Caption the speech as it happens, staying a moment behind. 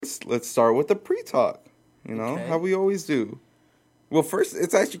let's start with the pre-talk. You know, Okay. how we always do. Well, first,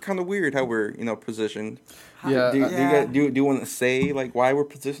 it's actually kind of weird how we're, positioned. Yeah, Do you want to say, like, why we're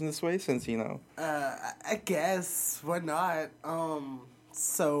positioned this way? Since, I guess why not?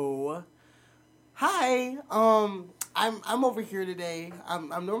 So, hi. I'm over here today.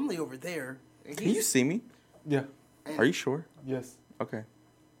 I'm normally over there. And Can you he's- see me? Yeah. Are you sure? Yes. Okay.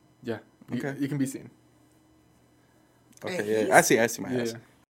 Yeah. Okay. You can be seen. Okay, Hey, yeah. I see my Yeah. ass.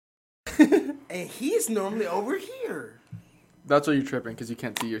 And he's normally over here. That's why you're tripping, because you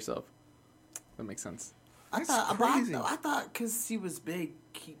can't see yourself. That makes sense. I That's thought, crazy. I thought because he was big,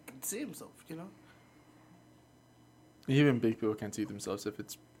 he could see himself. Even big people can't see themselves if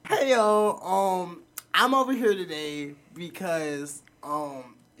it's... Hey yo, I'm over here today because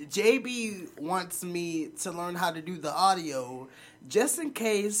JB wants me to learn how to do the audio, just in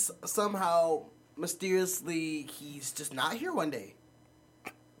case somehow mysteriously he's just not here one day.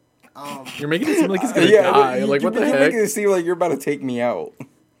 You're making it seem like he's gonna Yeah, die. Like, what the you're heck? making it seem like you're about to take me out.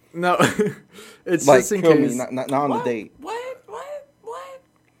 No. It's Like, just in kill case. me, not on What? the date. What?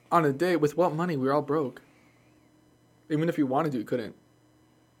 On a date, with what money? We're all broke. Even if you wanted to, you couldn't.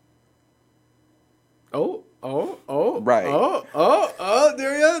 Oh, Right.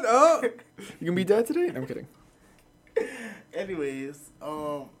 Darian, oh. You gonna be dead today? No, I'm kidding. Anyways,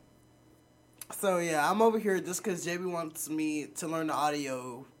 so yeah, I'm over here just because JB wants me to learn the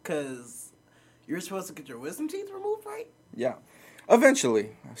audio because you're supposed to get your wisdom teeth removed, right? Yeah,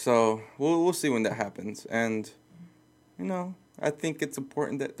 eventually. So we'll see when that happens, and I think it's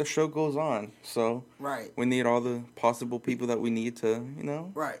important that the show goes on. So Right. we need all the possible people that we need to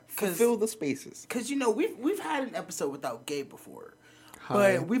Right. fulfill the spaces. Because we've had an episode without Gabe before,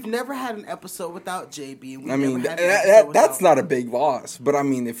 Hi. but we've never had an episode without JB. And we've I mean, never had an episode that's without- not a big loss, but I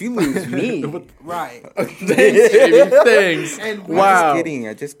mean, if you lose me, right. Thanks, baby. Thanks. And Wow.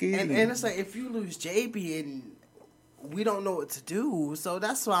 I just kidding. And it's like if you lose JB and we don't know what to do, so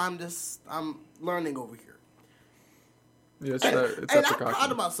that's why I'm learning over here. Yeah, it's And that I'm proud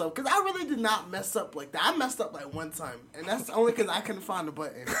precaution. of myself because I really did not mess up like that. I messed up like one time, and that's only because I couldn't find the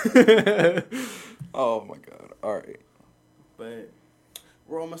button. Oh my god! All right, But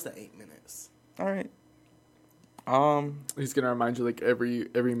we're almost at 8 minutes. all right. He's gonna remind you like every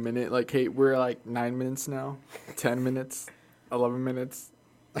minute, like, hey, we're like 9 minutes now, 10 minutes, 11 minutes.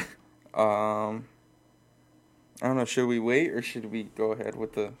 I don't know. Should we wait or should we go ahead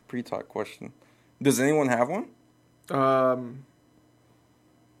with the pre-talk question? Does anyone have one?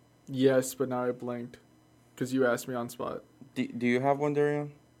 Yes, but now I blanked because you asked me on spot. Do you have one,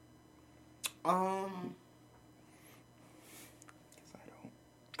 Darian? I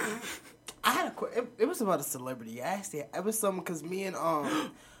don't. I had it was about a celebrity. Actually, it was something because me and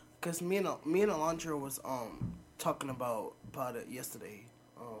Alondra was talking about it yesterday.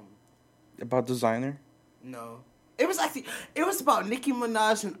 About designer? No, it was about Nicki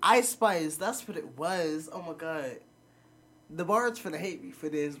Minaj and Ice Spice. That's what it was. Oh my god, the bard's finna hate me for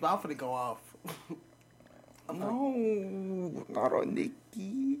this, but I'm finna go off. No, not on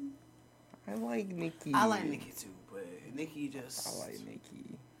Nicki. I like Nicki. I like Nicki too, but Nicki just. I like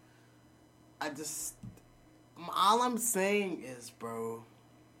Nicki. All I'm saying is, bro,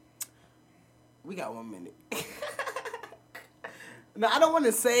 we got 1 minute. No, I don't want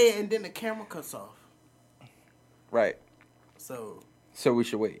to say it and then the camera cuts off. Right. So, So we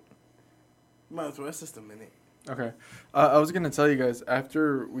should wait. might as well, it's just a minute. Okay. I was gonna tell you guys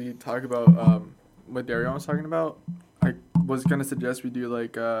after we talk about what Darian was talking about. I was gonna suggest we do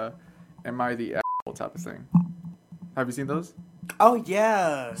like am I the asshole type of thing. Have you seen those? Oh,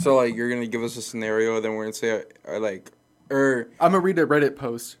 yeah. So like you're gonna give us a scenario, then we're gonna say I'm gonna read a Reddit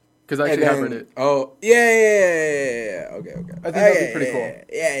post because I actually have Reddit. Oh yeah. Okay. I think that'd be pretty cool.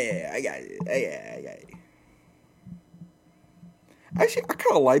 Yeah. I got it. Yeah, I got it. Actually, I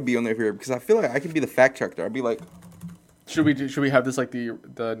kind of like being on here because I feel like I can be the fact checker. I'd be like, Should we have this like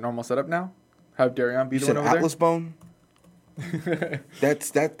the normal setup now? Have Darian be you the said one over Atlas bone. there?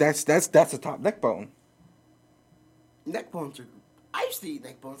 That's a top neck bone. Neck bones are. I used to eat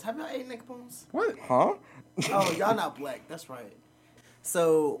neck bones. Have y'all ate neck bones? What? Huh? Oh, y'all not black. That's right.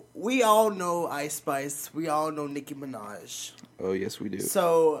 So, we all know Ice Spice. We all know Nicki Minaj. Oh yes, we do.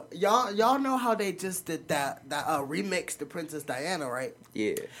 So, y'all know how they just did that remix to Princess Diana, right?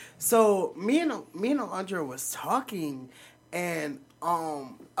 Yeah. So me and Alondra was talking, and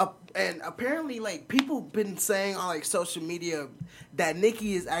apparently like people been saying on like social media that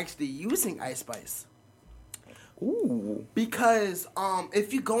Nicki is actually using Ice Spice Ooh. because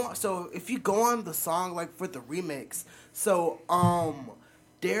if you go on the song like for the remix, so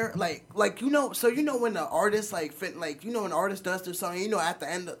They're like so when the artist when an artist does their song, at the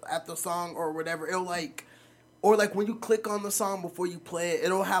end at the song or whatever, it'll or when you click on the song before you play it,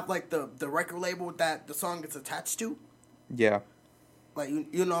 it'll have the record label that the song is attached to. Yeah. Like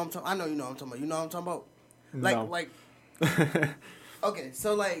you know what I'm talking. I know you know what I'm talking about. You know what I'm talking about. No. Okay,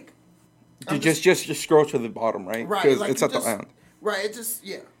 so You just scroll to the bottom, right? Right, Because like it's you at the just- end. Right, it just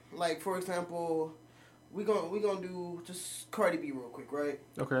Like for example, we gonna do just Cardi B real quick, right?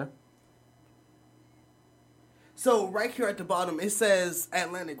 Okay. So right here at the bottom it says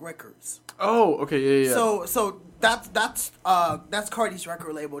Atlantic Records. Oh, okay, yeah. So that's Cardi's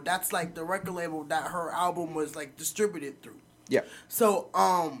record label. That's like the record label that her album was distributed through. Yeah. So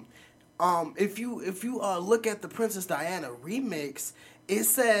if you look at the Princess Diana remix, it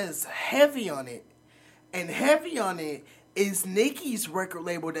says Heavy on it, and Heavy on it is Nicki's record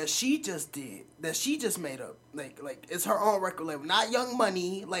label that she just did, that she just made up. Like it's her own record label, not Young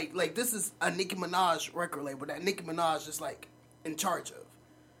Money. Like this is a Nicki Minaj record label that Nicki Minaj is in charge of.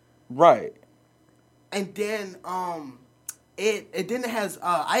 Right. And then it has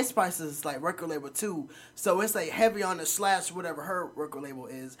Ice Spice's record label too, so it's Heavy on the / whatever her record label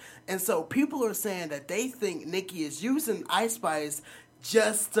is, and so people are saying that they think Nicki is using Ice Spice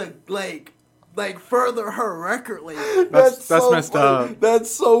just to further her record label. That's so messed funny. up.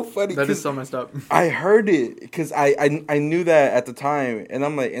 That's so funny. That is so messed up. I heard it because I knew that at the time, and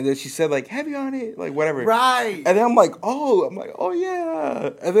I'm and then she said Heavy on it, whatever. Right. And then I'm oh yeah.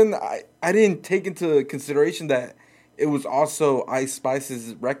 And then I didn't take into consideration that it was also Ice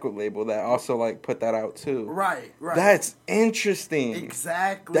Spice's record label that also put that out too. Right. That's interesting.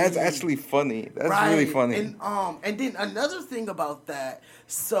 Exactly. That's actually funny. That's really funny. And then another thing about that,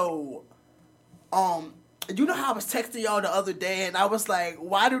 so you know how I was texting y'all the other day, and I was like,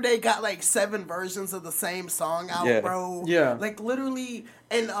 why do they got 7 versions of the same song out, bro? Yeah. Literally,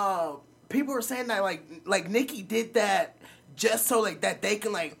 and people were saying that like Nicki did that just so that they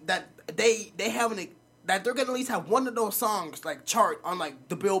can that they having that they're gonna at least have one of those songs chart on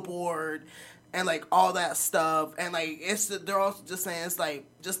the Billboard and all that stuff, and they're also just saying it's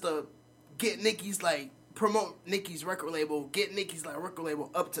just to get Nicki's promote Nicki's record label, get Nicki's record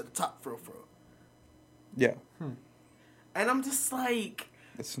label up to the top for real. Yeah. And I'm just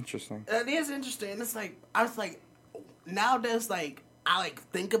That's interesting. it is interesting. It's I was now there's I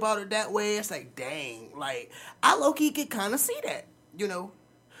think about it that way. It's dang, I low key could kind of see that,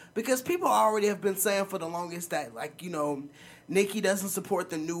 because people already have been saying for the longest that Nicki doesn't support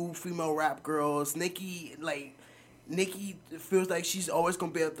the new female rap girls. Nicki feels like she's always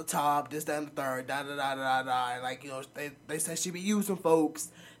gonna be at the top. This, that, and the third. Da da da da da. And they say she be using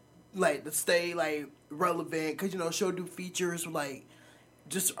folks to stay relevant, because she'll do features with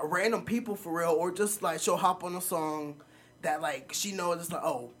just random people for real, or just she'll hop on a song that she knows it's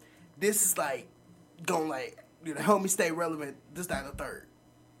oh, this is gonna help me stay relevant, this, that, and the third.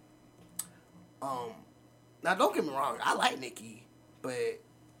 Now don't get me wrong, I like Nicki, but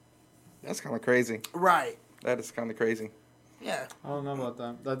That's kind of crazy. right, That is kind of crazy. yeah, I don't know about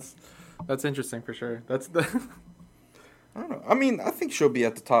that. That's interesting for sure. That's the. I don't know. I mean, I think she'll be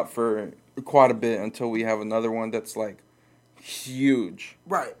at the top for quite a bit until we have another one that's huge.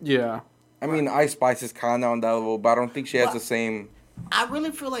 right. Yeah. I mean, Ice Spice is kind of on that level, but I don't think she has But- the same. I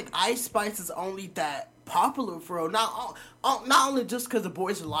really feel like Ice Spice is only that popular for real. Not only just because the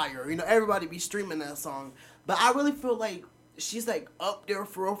Boy's a Liar, everybody be streaming that song, but I really feel like she's up there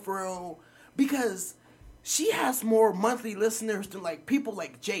for real, because she has more monthly listeners than people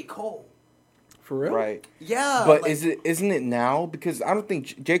like J. Cole. For real? Right. Yeah, But isn't it now? Because I don't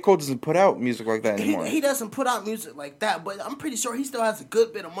think J. Cole doesn't put out music like that anymore. He doesn't put out music like that, but I'm pretty sure he still has a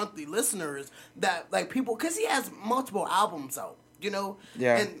good bit of monthly listeners that people, because he has multiple albums out.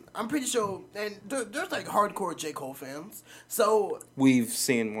 Yeah. And I'm pretty sure, and there's hardcore J. Cole fans. So We've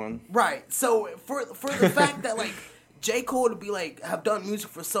seen one. right, so for the fact that J. Cole to be have done music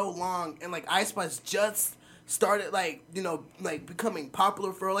for so long, and Ice Spice just started becoming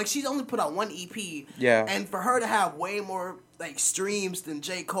popular for her. She's only put out one EP. Yeah. And for her to have way more streams than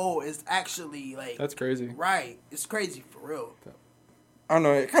J. Cole is actually That's crazy. right. It's crazy for real. I don't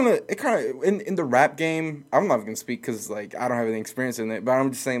know. It kind of in the rap game. I'm not gonna speak because I don't have any experience in it. But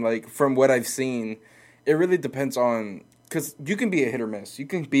I'm just saying from what I've seen, it really depends on, because you can be a hit or miss. You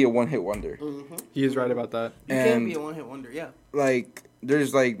can be a one hit wonder. Mm-hmm. He is right about that. You can And- be a one-hit wonder, yeah.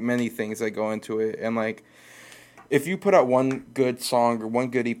 There's many things that go into it, and if you put out one good song or one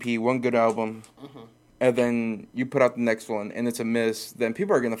good EP, one good album, and then you put out the next one and it's a miss, then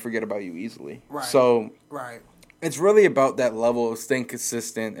people are gonna forget about you easily. Right. So Right. it's really about that level of staying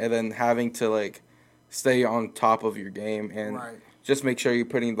consistent and then having to stay on top of your game and Right. just make sure you're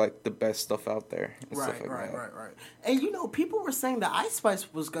putting like the best stuff out there. And Right, stuff like right, that. right. And people were saying that Ice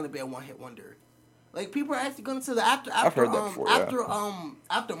Spice was gonna be a one-hit wonder. Like people are actually going to the after heard that before,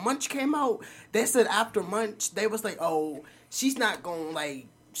 after Munch came out, they said after Munch they was like, oh, she's not going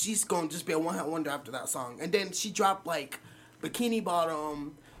she's going to just be a one-hit wonder after that song. And then she dropped like Bikini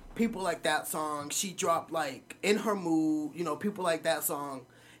Bottom, people like that song. She dropped like In Her Mood, people like that song.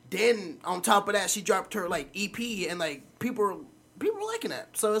 Then on top of that, she dropped her like EP, and like people were liking that.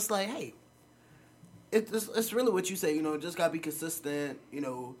 So it's like, hey, it's really what you say. Just gotta be consistent.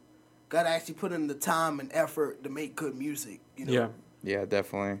 Gotta actually put in the time and effort to make good music. Yeah,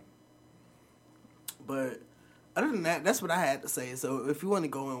 definitely. But other than that, that's what I had to say. So if you want to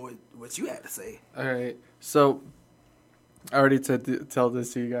go in with what you had to say, All right. So I already tell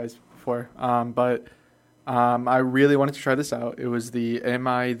this to you guys before, but I really wanted to try this out. It was the Am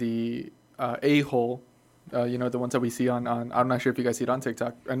I the A-hole? The ones that we see on. I'm not sure if you guys see it on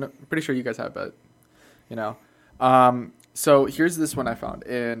TikTok. I'm pretty sure you guys have, but So here's this one I found,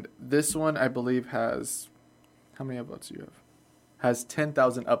 and this one I believe has how many upvotes do you have? Has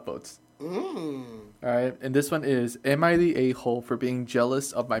 10,000 upvotes. All right, and this one is: Am I the a-hole for being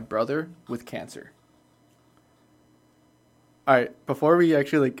jealous of my brother with cancer? All right, before we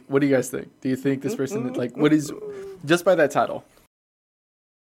actually what do you guys think? Do you think this person what is just by that title?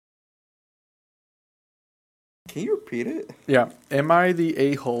 Can you repeat it? Yeah, am I the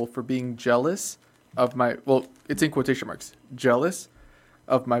a-hole for being jealous of my? Well, it's in quotation marks. Jealous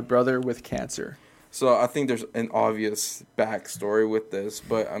of my brother with cancer. So I think there's an obvious backstory with this,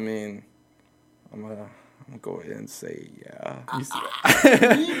 but I mean, I'm gonna go ahead and say yeah.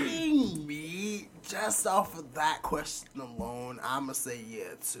 me, just off of that question alone, I'm gonna say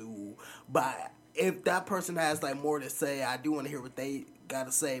yeah too. But if that person has more to say, I do want to hear what they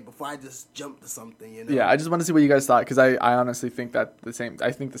gotta say before I just jump to something. Yeah, I just want to see what you guys thought, because I honestly think that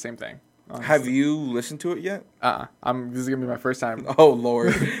I think the same thing. Honestly. Have you listened to it yet? This is gonna be my first time. Oh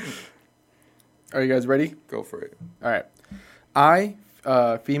Lord. Are you guys ready? Go for it. All right. I,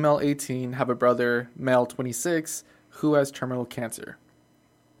 female 18, have a brother, male 26, who has terminal cancer.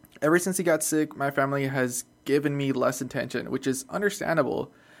 Ever since he got sick, my family has given me less attention, which is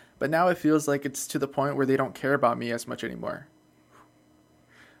understandable, but now it feels like it's to the point where they don't care about me as much anymore.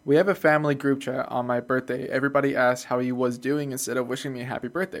 We have a family group chat on my birthday. Everybody asks how he was doing instead of wishing me a happy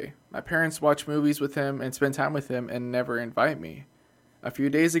birthday. My parents watch movies with him and spend time with him and never invite me. A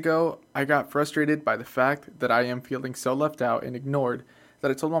few days ago, I got frustrated by the fact that I am feeling so left out and ignored that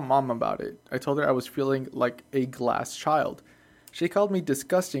I told my mom about it. I told her I was feeling like a glass child. She called me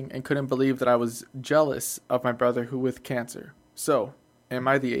disgusting and couldn't believe that I was jealous of my brother who with cancer. So, am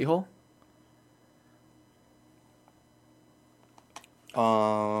I the a-hole?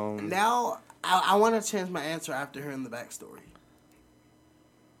 Now, I want to change my answer after hearing the backstory.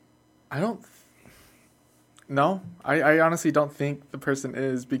 No, I honestly don't think the person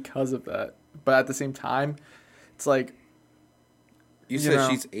is because of that. But at the same time, it's like... You said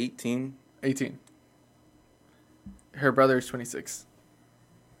she's 18? 18. Her brother is 26.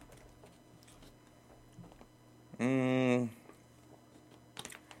 Yeah.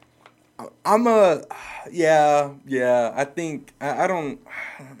 I think I don't.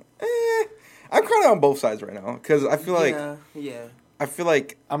 I'm kind of on both sides right now because I feel like I feel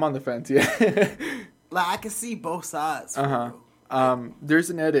like I'm on the fence. Yeah. I can see both sides. There's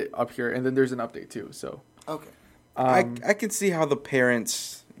an edit up here, and then there's an update too. So okay. I can see how the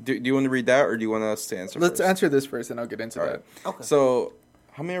parents. Do you want to read that, or do you want us to answer? Let's first? answer this first, and I'll get into that. Right. Okay. So,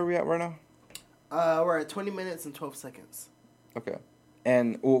 how many are we at right now? We're at 20 minutes and 12 seconds. Okay.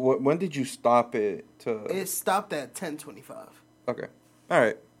 And when did you stop it to? It stopped at 10:25. Okay. All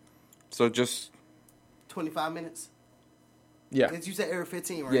right. So just 25 minutes. Yeah. Because you said every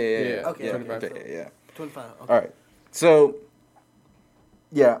 15, right? Yeah. Okay. 25. Yeah. 25. Okay. All right. So,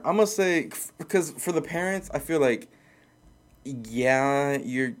 yeah, I'm gonna say because for the parents, I feel like,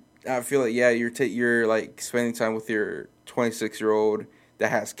 you're like spending time with your 26-year-old that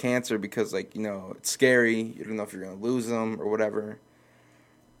has cancer because it's scary. You don't know if you're gonna lose them or whatever.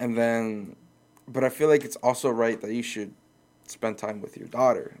 And then, but I feel like it's also right that you should spend time with your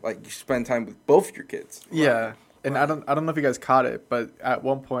daughter. Like you spend time with both your kids. Yeah. And I don't know if you guys caught it, but at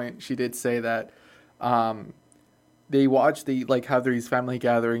one point she did say that they watch have these family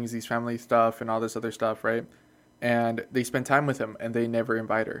gatherings, these family stuff and all this other stuff, right? And they spend time with him and they never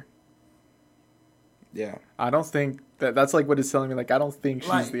invite her. Yeah. I don't think that's what it's telling me. I don't think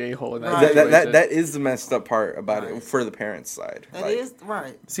she's the a-hole in that Right. situation. That is the messed up part about it for the parents' side. That is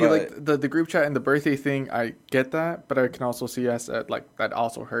right. See, the group chat and the birthday thing, I get that, but I can also see that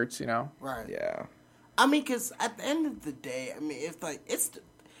also hurts, Right. Yeah. I mean, because at the end of the day, I mean, it's like,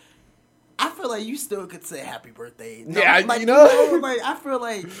 I feel like you still could say happy birthday. Yeah, like, you know? like, I feel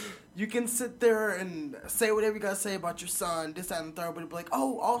like you can sit there and say whatever you gotta say about your son, this, that, and the third, but be like,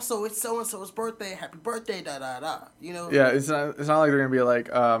 oh, also, it's so-and-so's birthday, happy birthday, da-da-da, you know? Yeah, it's not like they're gonna be like,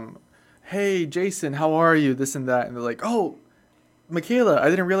 hey, Jason, how are you? This and that, and they're like, oh, Michaela, I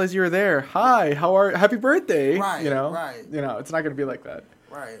didn't realize you were there. Hi, happy birthday? Right, you know, right. You know, it's not gonna be like that.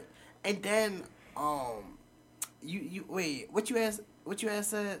 Right. And then, you wait, what you asked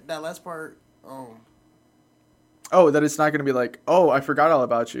said, that last part, Oh, that it's not gonna be like, oh, I forgot all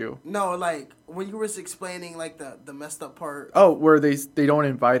about you. no, like, when you was explaining, like, the messed up part. Oh, where they don't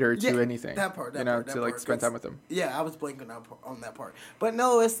invite her to Yeah, anything. that part, to like part, spend 'cause- time with them. Yeah, I was blanking on that part. But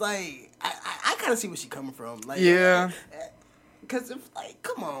no, it's like, I kind of see where she's coming from. Like, Yeah. Because if, like,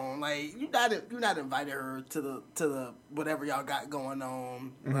 come on, like, you're not inviting her to the whatever y'all got going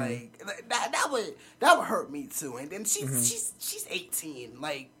on. Mm-hmm. Like that would hurt me too. And then she's 18.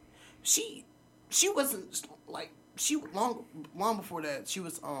 Like, she wasn't, like, she long before that she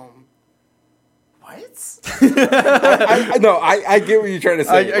was what? I get what you're trying to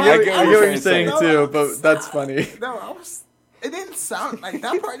say. I get what you're trying to saying say. No, too, but that's funny. No, it didn't sound like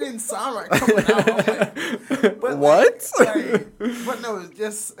that part. Didn't sound right coming out. Like, but What? But no, it's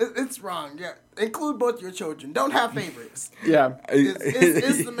just it's wrong. Yeah, include both your children. Don't have favorites. Yeah.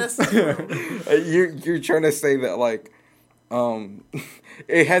 It's the message. Bro. You're trying to say that, like,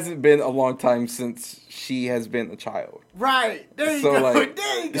 it hasn't been a long time since she has been a child. Right there you So, go. like,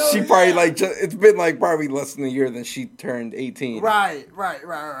 there you go. she probably, yeah. like, it's been, like, probably less than a year than she turned 18. Right.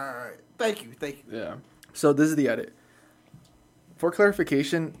 Thank you. Yeah. So this is the edit. For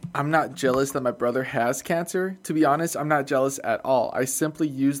clarification, I'm not jealous that my brother has cancer. To be honest, I'm not jealous at all. I simply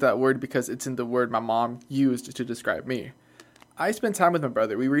use that word because it's in the word my mom used to describe me. I spend time with my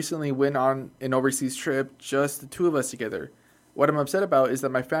brother. We recently went on an overseas trip, just the two of us together. What I'm upset about is that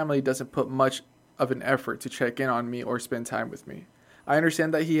my family doesn't put much of an effort to check in on me or spend time with me. I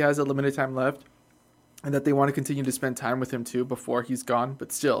understand that he has a limited time left and that they want to continue to spend time with him too before he's gone,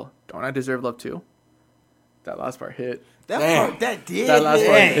 but still, don't I deserve love too? That last part hit. That Damn. part, that did. That last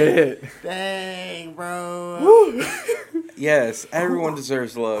part hit. Dang, bro. Yes, everyone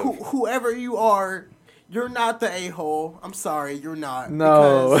deserves love. Whoever you are, you're not the a-hole. I'm sorry, you're not.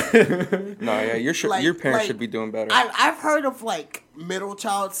 No. Because No, yeah, your parents should be doing better. I've heard of, like, middle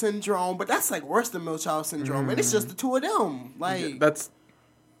child syndrome, but that's, like, worse than middle child syndrome, and it's just the two of them. Like,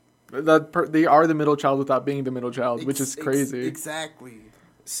 They are the middle child without being the middle child, which is crazy. Exactly.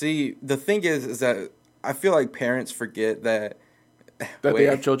 See, the thing is that I feel like parents forget that They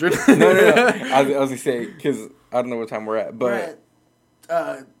have children. No. I was gonna say, because I don't know what time we're at, but We're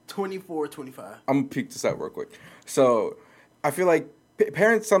at 24, 25. I'm gonna peek this out real quick. So I feel like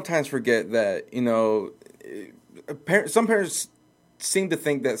parents sometimes forget that, you know, some parents seem to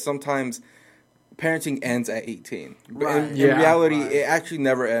think that sometimes parenting ends at 18. But Right. in Yeah. reality, Right. it actually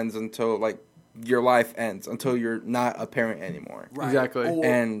never ends until, like, your life ends, until you're not a parent anymore. Right. Exactly. Or,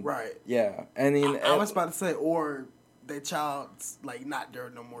 And right. yeah, I mean, I was about to say, or the child's, like, not there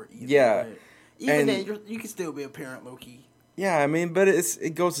no more either. Yeah. But even And- then, you can still be a parent, low-key. yeah, I mean, but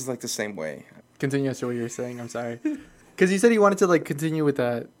it goes as, like, the same way. Continue as to what you were saying. I'm sorry. Because you said you wanted to, like, continue with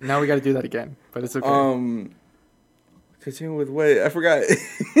that. Now we got to do that again. But it's okay. Continue with what? I forgot.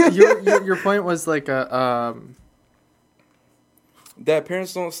 your point was, like, That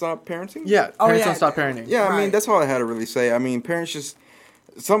parents don't stop parenting? yeah, Oh, parents yeah. don't stop parenting. Yeah, I mean, Right. that's all I had to really say. I mean, parents just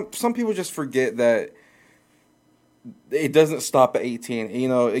some people just forget that it doesn't stop at 18. You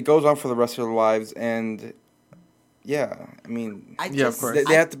know, it goes on for the rest of their lives, and yeah, I mean, Yeah, of course.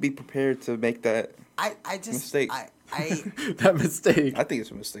 they have to be prepared to make that. I just Mistake. That mistake. I think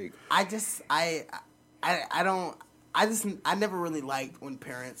it's a mistake. I never really liked when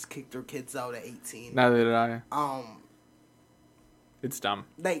parents kick their kids out at 18. Neither did I. It's dumb.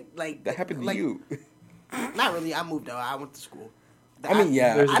 Like That happened to like, you. Not really. I moved out. I went to school. I mean,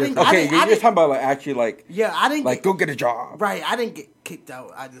 yeah. There's a I didn't, difference. I Okay, didn't, you're I just didn't, talking about, like, actually, like, yeah, I didn't go get a job. right. I didn't get kicked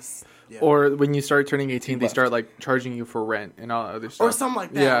out. I just Or when you start turning 18, they Left. start, like, charging you for rent and all other stuff. or something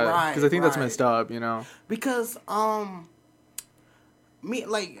like that. Yeah, right? because I think that's right. messed up, you know? Because me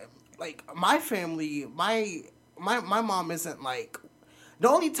like my family, my mom isn't like, the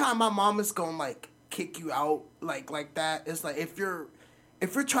only time my mom is gonna like kick you out like that is like if you're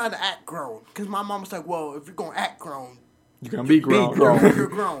trying to act grown. Because my mom was like, well, if you're gonna act grown, You're going to be grown. you're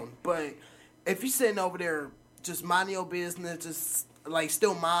grown. But if you're sitting over there just minding your business, just like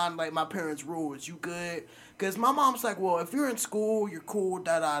still mind like my parents' rules, you good? Because my mom's like, well, if you're in school, you're cool,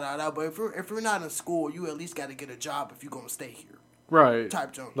 da da da da. But if you're not in school, you at least got to get a job if you're gonna stay here. Right.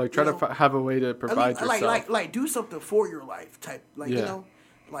 type junk. Like try you to know? have a way to provide yourself. Like do something for your life type. Like you Yeah. know,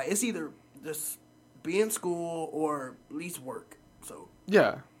 like it's either just be in school or at least work. So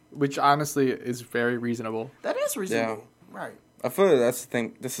Yeah, which honestly is very reasonable. that is reasonable, right? I feel like that's the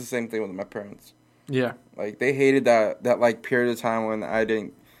thing. This is the same thing with my parents. Yeah. Like they hated that like period of time when I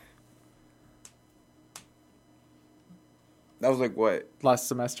didn't. That was like what Last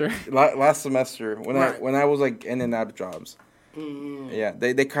semester. last semester when Right. I was like in and out of jobs. Mm. Yeah,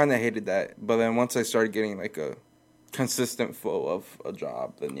 they kind of hated that. But then once I started getting like a consistent flow of a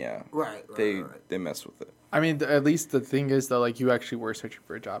job, then yeah, Right. they mess with it. I mean, at least the thing is that like you actually were searching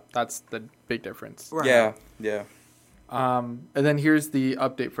for a job. That's the big difference. Right. Yeah. And then here's the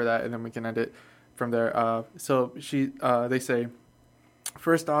update for that, and then we can end it from there. So they say,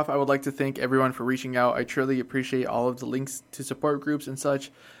 first off, I would like to thank everyone for reaching out. I truly appreciate all of the links to support groups and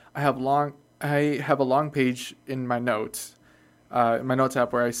such. I have a long page in my notes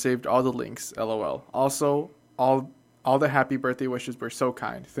app where I saved all the links. LOL. Also, all the happy birthday wishes were so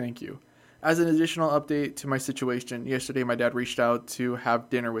kind. Thank you. As an additional update to my situation, yesterday my dad reached out to have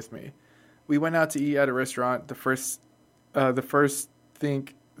dinner with me. We went out to eat at a restaurant. The first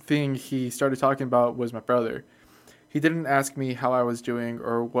thing he started talking about was my brother. He didn't ask me how I was doing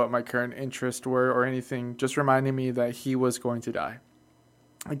or what my current interests were or anything, just reminding me that he was going to die.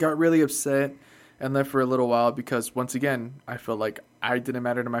 I got really upset and left for a little while because, once again, I felt like I didn't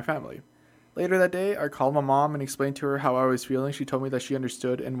matter to my family. Later that day, I called my mom and explained to her how I was feeling. She told me that she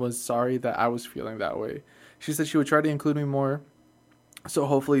understood and was sorry that I was feeling that way. She said she would try to include me more, so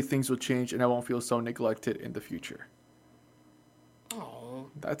hopefully things will change and I won't feel so neglected in the future. Oh,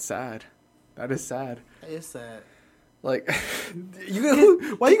 That's sad. That is sad. it's sad. Like,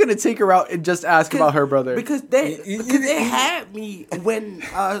 why are you gonna take her out and just ask about her brother? Because they had me when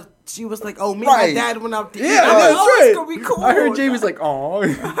she was like, "Oh, me Right. and my dad went out to eat." yeah, I'm like, that's "Oh, right. it's gonna be cool." I heard Jamie's like, "Oh,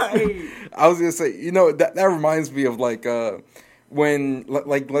 Right. I was gonna say, that reminds me of like when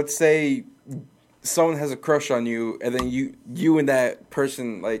like let's say someone has a crush on you, and then you and that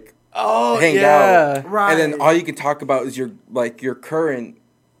person like oh, hang yeah. out, Right. and then all you can talk about is your current,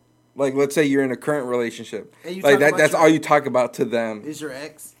 like let's say you're in a current relationship, And you like talk about that's your- all you talk about to them. Is your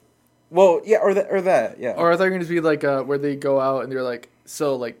ex? Well, yeah, or that, yeah. Or I thought you were going to be like where they go out and they're like,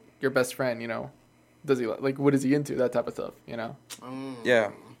 so like your best friend, does he like what is he into? That type of stuff,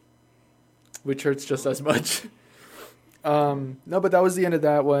 Yeah. which hurts just as much. No, but that was the end of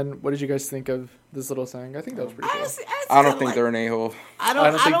that one. What did you guys think of this little thing? I think that was pretty cool. I don't think they're an a-hole. I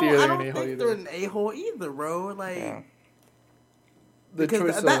don't think they're I an don't a-hole think they're an a-hole either, bro. Like, Yeah. The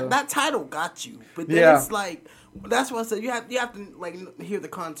because choice, that title got you, but then Yeah. it's like that's why I said you have to like hear the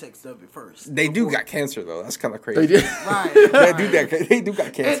context of it first. They do before- got cancer though. That's kind of crazy. they did. right. They do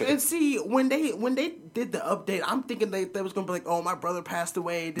got cancer. And see when they did the update, I'm thinking they was gonna be like, "Oh, my brother passed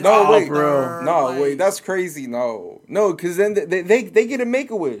away." This No, is wait, bro. No, like- wait, that's crazy. No, because then they get a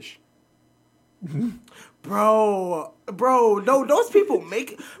Make-A-Wish. Bro, no, those people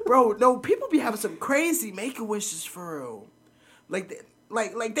people be having some crazy Make-A-Wishes for real. Like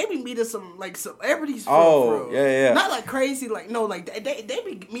they be meeting some like celebrities for Oh, real. yeah. Not like crazy, like no, like they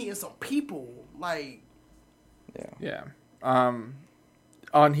be meeting some people, like Yeah.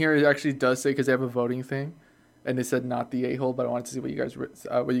 On here it actually does say because they have a voting thing, and they said not the a-hole, but I wanted to see what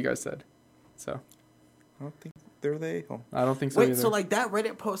you guys said. So I don't think they're the a-hole. I don't think so wait, either. so like that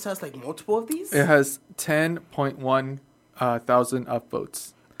Reddit post has like multiple of these? It has 10.1 thousand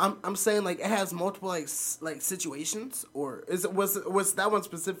upvotes. I'm saying like it has multiple like situations, or was that one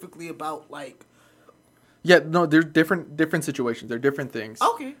specifically about like? Yeah, no, they're different situations. They're different things.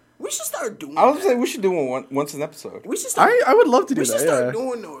 Okay, we should start doing. I was that. saying we should do one once an episode. We should start. I would love to do we should that. start Yeah.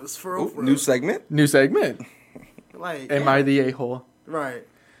 doing those for real. Ooh, For new real. segment. New segment. Like, Am I the a-hole? right?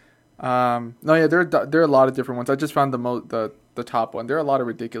 No, yeah, there are a lot of different ones. I just found the top one. There are a lot of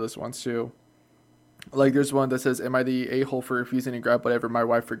ridiculous ones too. Like there's one that says, "Am I the a-hole for refusing to grab whatever my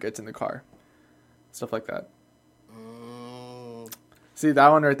wife forgets in the car?" Stuff like that. See that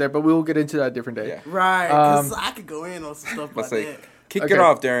one right there, but we will get into that a different day. Yeah. Right, because I could go in on some stuff Let's like say, that. kick Okay. it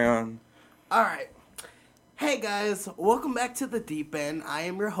off, Darion. All right. Hey guys, welcome back to the Deep End. I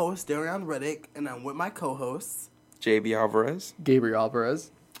am your host, Darion Reddick, and I'm with my co-hosts. JB Alvarez. Gabriel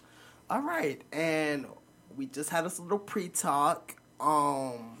Alvarez. All right, and we just had this little pre-talk.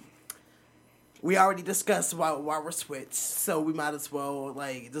 We already discussed why we're switched, so we might as well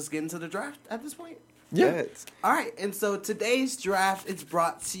like just get into the draft at this point. Yeah. Yes. All right, and so today's draft is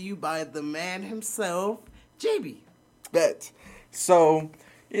brought to you by the man himself, JB. Bet. So,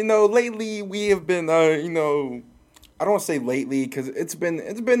 lately we have been, I don't want to say lately because it's been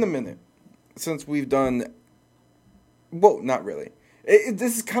a minute since we've done. Well, not really.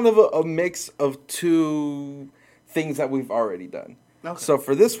 This is kind of a mix of two things that we've already done. Okay. So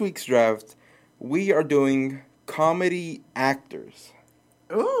for this week's draft, we are doing comedy actors.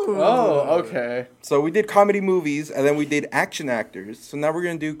 Ooh. Oh, okay. So we did comedy movies, and then we did action actors. So now we're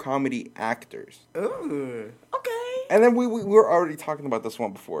going to do comedy actors. Ooh. Okay. And then we were already talking about this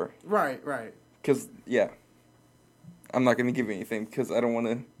one before. Right. Because, yeah. I'm not going to give you anything because I don't want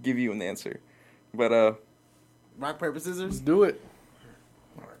to give you an answer. But, Rock, paper, scissors. Let's do it.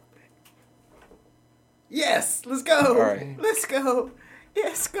 Yes, let's go. All right. Let's go.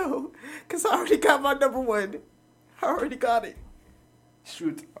 Yes, go. Because I already got my number one. I already got it.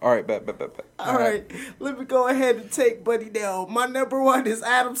 Shoot. all right, bet. All right. Let me go ahead and take Buddy Dell. My number one is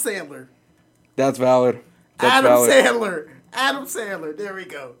Adam Sandler. That's valid. That's Adam valid. Sandler. Adam Sandler. There we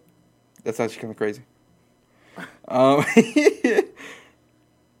go. That's actually kind of crazy.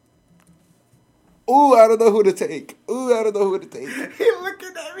 Ooh, I don't know who to take. He looking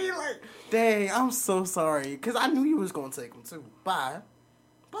at me like, dang, I'm so sorry. Because I knew you was going to take him too. Bye.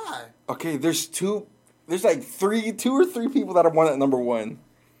 Okay, there's like two or three people that I want at number one.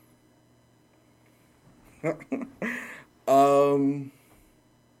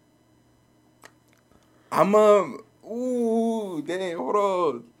 Ooh, dang, hold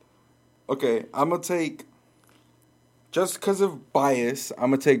on. Okay, I'm gonna take, just because of bias,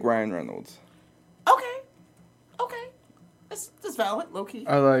 I'm gonna take Ryan Reynolds. Okay. That's valid, low key.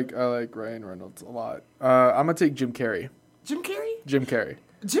 I like Ryan Reynolds a lot. I'm gonna take Jim Carrey. Jim Carrey? Jim Carrey.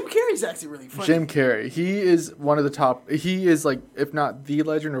 Jim Carrey's actually really funny. Jim Carrey. He is one of the top. He is like, if not the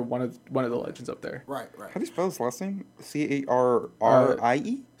legend, or one of the legends up there. Right. How do you spell his last name?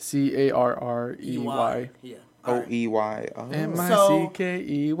 C-A-R-R-I-E? Carrey. Yeah. O-E-Y. Oh.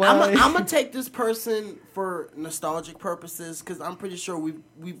 M-I-C-K-E-Y. I'm gonna take this person for nostalgic purposes because I'm pretty sure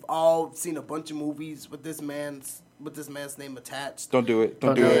we've all seen a bunch of movies with this man's name attached. Don't do it.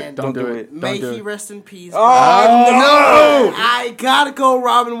 Don't Don't do do it. it. Don't do Don't do it. it. May do he it. rest in peace. Oh, no! I gotta go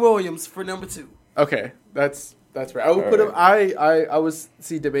Robin Williams for number 2. Okay, that's right. I would put him. I was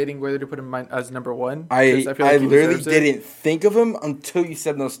debating whether to put him as number one. I 'cause feel like he literally deserves it. didn't think of him until you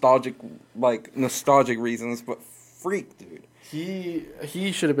said nostalgic reasons, but freak, dude.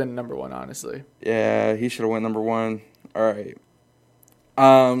 He should have been number one, honestly. Yeah, he should have went number one. All right.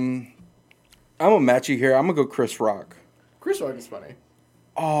 I'm gonna match you here. I'm gonna go Chris Rock. Chris Rock is funny.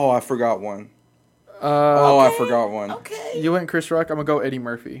 Oh, I forgot one. I I forgot one. Okay. You went Chris Rock. I'm gonna go Eddie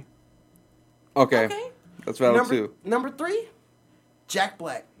Murphy. Okay. That's valid too. Number 3, Jack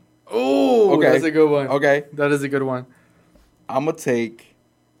Black. Oh, Okay. that's a good one. Okay. That is a good one. I'm gonna take.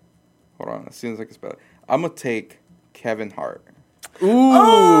 Hold on. As soon as I can spell it, I'm gonna take Kevin Hart.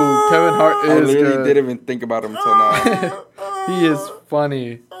 Ooh, Kevin Hart I is literally good. didn't even think about him until now. He is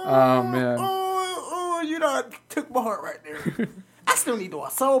funny. Oh man. Oh, you know, took my heart right there. I still need to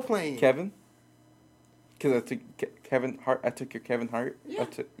watch Soul Plane. Kevin. Because I took Kevin Hart. I took your Kevin Hart. Yeah.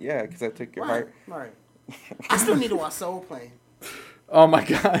 Because I took your Right. heart. Right. I still need to watch Soul Plane. Oh my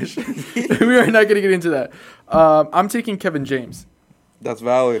gosh. We are not gonna get into that. I'm taking Kevin James. That's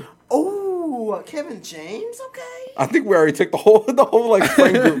valid. Oh, Kevin James. Okay. I think we already took the whole like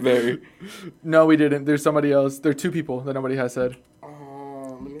friend group there. No, we didn't. There's somebody else. There are 2 people that nobody has said.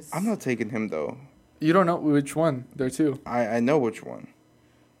 Let me see. I'm not taking him though. You don't know which one. There are 2. I know which one.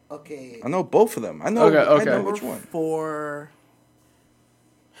 Okay. I know both of them. I know. Okay, I okay. know Number which one. 4.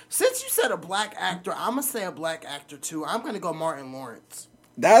 Since you said a black actor, I'm gonna say a black actor too. I'm gonna go Martin Lawrence.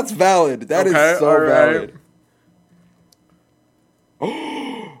 That's valid. That is Okay, so all right. valid.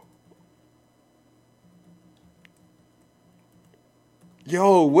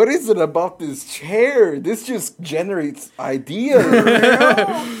 Yo, what is it about this chair? This just generates ideas.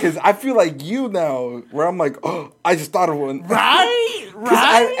 Because I feel like you now, where I'm like, oh, I just thought of one. Right.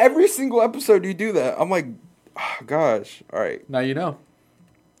 Because every single episode you do that, I'm like, oh, gosh. All right. Now you know.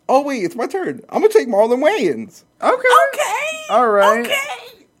 Oh, wait, it's my turn. I'm going to take Marlon Wayans. Okay. All right.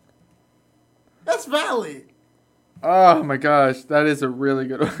 Okay. That's valid. Oh my gosh, that is a really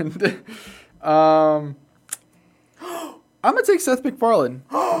good one. I'm gonna take Seth MacFarlane.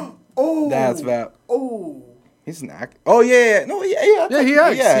 Oh. That's valid. Oh. He's an actor. Oh, yeah. No, yeah. Yeah, he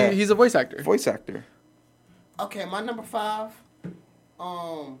acts. Yeah. He's a voice actor. Voice actor. Okay, my number 5.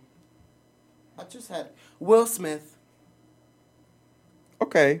 I just had Will Smith.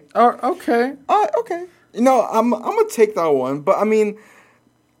 Okay. Okay. Okay. You know, I'm gonna take that one, but I mean,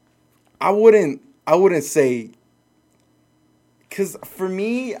 I wouldn't say, because for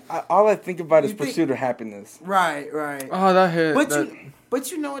me, all I think about is Pursuit of Happiness. Right. Oh, that hit.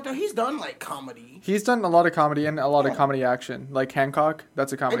 But you know what though? He's done like comedy. He's done a lot of comedy and a lot of comedy action. Like Hancock,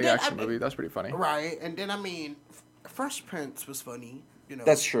 that's a comedy And then, action movie. That's pretty funny. Right, and then I mean, Fresh Prince was funny. You know.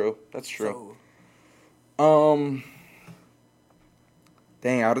 That's true. That's true. So,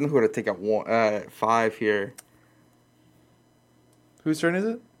 Dang, I don't know who to take at 5 here. Whose turn is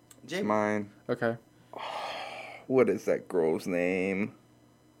it? It's mine. Okay. What is that girl's name?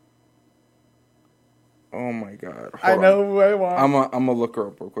 Oh my god. I know who I want. I'm gonna look her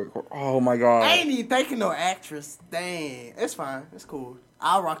up real quick. Oh my god. I ain't even thinking no actress. Dang, it's fine. It's cool.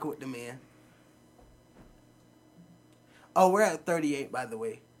 I'll rock it with the man. Oh, we're at 38, by the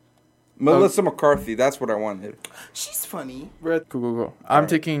way. Melissa McCarthy. That's what I wanted. She's funny. Cool. I'm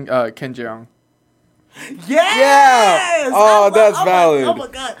taking Ken Jeong. Yes! Oh, that's valid. Oh my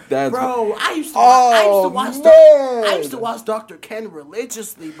god, That's bro! I used to watch Dr. Ken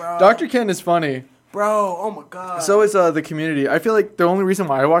religiously, bro. Dr. Ken is funny. Bro, oh my god. So is The Community. I feel like the only reason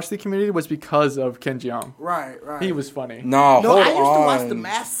why I watched The Community was because of Ken Jeong. Right. He was funny. No, I hold used to on. watch The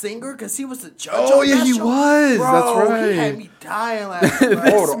Masked Singer because he was a judge. Oh, on yeah, that he show. was. Bro, That's right. He had me dying laughing. bro.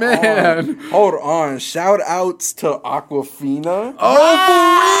 This man. Hold on. Shout outs to Aquafina.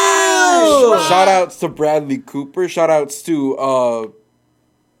 Oh, for real! Shout outs to Bradley Cooper. Shout outs to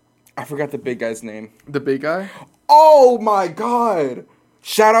I forgot the big guy's name. The big guy? Oh my god.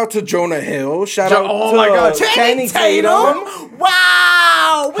 Shout out to Jonah Hill. Shout out oh to my God, Channing Tatum.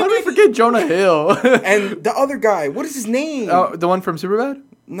 Wow! How did we forget Jonah Hill? And the other guy, what is his name? The one from Superbad?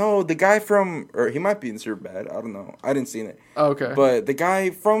 No, the guy from, or he might be in Superbad. I don't know. I didn't see it. Oh, okay. But the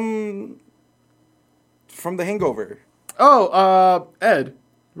guy from The Hangover. Oh, Ed,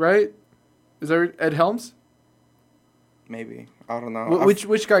 right? Is there Ed Helms? Maybe. I don't know.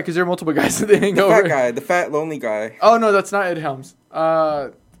 Which guy? Because there are multiple guys in The The Hangover. fat guy, the fat lonely guy. Oh, no, that's not Ed Helms.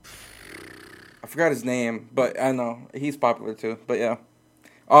 I forgot his name, but I know he's popular too. But yeah,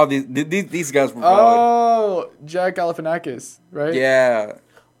 all these guys were valid. Oh, Jack Galifianakis, right? Yeah,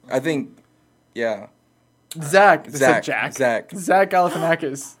 I think. Yeah, Zach Zach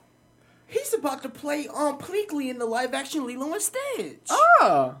Galifianakis. He's about to play Pleakley in the live action Lilo and Stitch.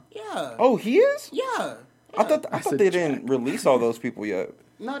 Oh, Yeah. Oh, he is. Yeah. I thought they didn't release all those people yet.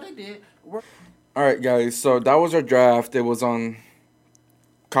 No, they did. All right, guys. So that was our draft. It was on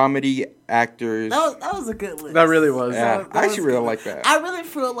comedy actors. That was a good list. that really was. Yeah, I actually really like that. I really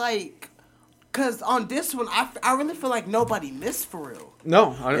feel like, cause on this one, I really feel like nobody missed for real.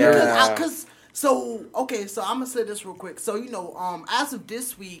 No, I don't Yeah. know. So I'm gonna say this real quick. So as of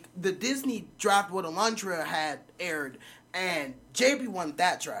this week, the Disney draft with Alondra had aired, and JB won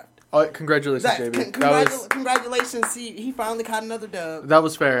that draft. Oh, congratulations, JB. Congratulations! He finally caught another dub. That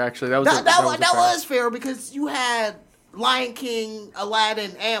was fair, actually. That was fair because you had Lion King,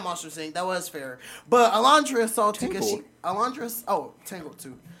 Aladdin, and Monsters Inc. That was fair. But Alondra is salty because Tangled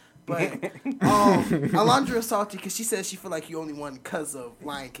too. But Alondra is salty because she said she feel like you only won because of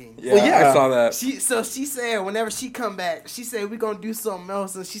Lion King. Yeah, I saw that. She said whenever she come back, she said we gonna do something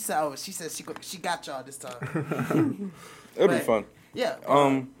else, and she said she got y'all this time. It'll be fun. Yeah.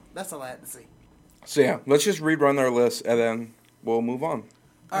 That's all I had to say. So yeah, let's just rerun our list and then we'll move on.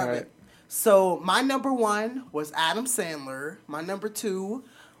 All right. So my number 1 was Adam Sandler. My number 2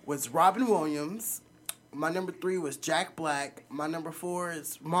 was Robin Williams. My number 3 was Jack Black. My number 4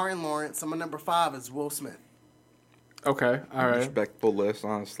 is Martin Lawrence. And my number 5 is Will Smith. Okay, all right. Respectful list,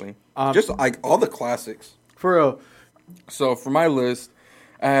 honestly. Just like all the classics. For real. So for my list,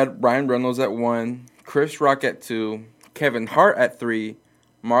 I had Ryan Reynolds at 1, Chris Rock at 2, Kevin Hart at 3,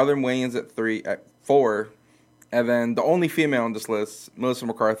 Marlon Wayans at 4, and then the only female on this list, Melissa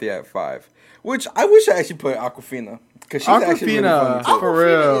McCarthy at 5. Which I wish I actually put Aquafina, because she's actually really funny too. For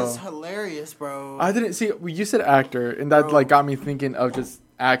real. Aquafina is hilarious, bro. I didn't see. You said actor, and that got me thinking of just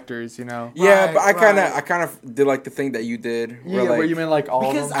actors. Yeah, Right, but I kind of did like the thing that you did. Yeah, where you meant like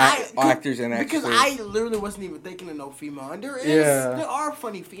all because of them. actors and actresses. Because I literally wasn't even thinking of no female, and there are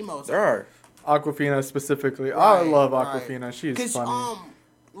funny females. There are. Aquafina specifically. Right, I love right. Aquafina. She's funny.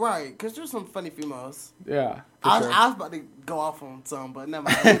 Right, because there's some funny females. Yeah. I was about to go off on some, but never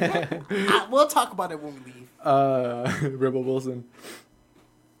mind. We'll talk about it when we leave. Rebel Wilson.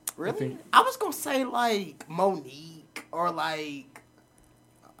 Really? I was going to say, like, Monique or, like,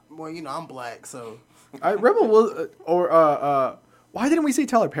 well, I'm black, so. Rebel Wilson, or, why didn't we say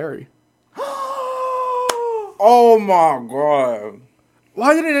Tyler Perry? Oh, my God.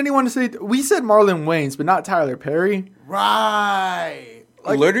 Why didn't anyone say... We said Marlon Wayans, but not Tyler Perry. Right.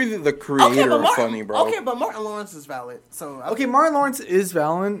 Like, literally the creator of funny, bro. Okay, but Martin Lawrence is valid. So Okay, Martin Lawrence is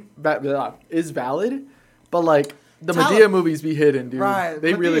valid, but like the Madea movies be hidden, dude. Right,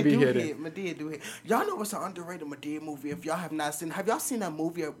 They Madea really be hidden. Madea do hit. Y'all know what's an underrated Madea movie? If y'all have not seen, have y'all seen that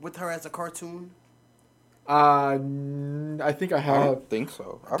movie with her as a cartoon? I think I I have. don't think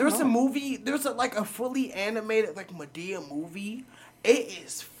so. I don't There's a know. movie. There's a fully animated like Medea movie. It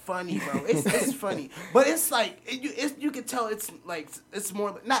is funny, bro. It's funny, but it's like you can tell it's like it's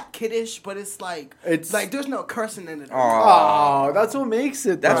more not kiddish, but it's like there's no cursing in it. Oh, that's what makes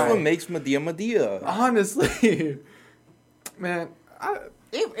it. That's though. what makes Medea. Honestly, man.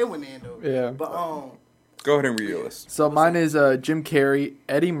 It went in though. Yeah. But Go ahead and read your list. So mine is Jim Carrey,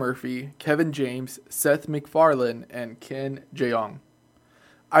 Eddie Murphy, Kevin James, Seth MacFarlane, and Ken Jeong.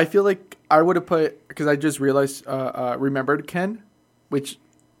 I feel like I would have put, because I just realized, remembered Ken, which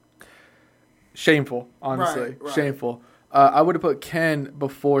shameful, honestly, Right. shameful. I would have put Ken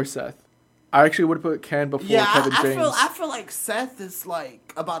before Seth. I actually would have put Ken before Kevin James. I feel like Seth is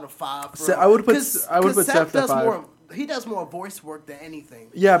like about a 5. I would put Seth at does 5. more. He does more voice work than anything.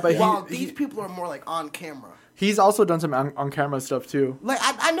 Yeah, but while he- these people are more like on camera. He's also done some on camera stuff too. Like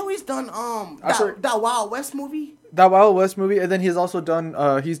I know he's done for- that Wild West movie. That Wild West movie, and then he's also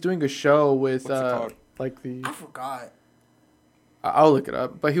done. He's doing a show with What's it called? like the. I forgot. I'll look it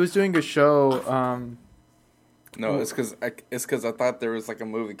up. But he was doing a show. No, it's because I thought there was like a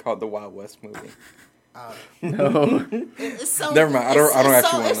movie called The Wild West movie. No. It's so, Never mind. I don't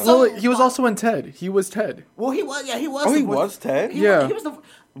actually wanna know. Well, he was also in Ted. He was Ted. Well, he was. Yeah, he was. Oh, the he voice. was Ted? Yeah. He was the.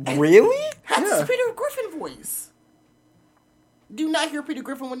 Really? That's Yeah. his Peter Griffin voice. Do you not hear Peter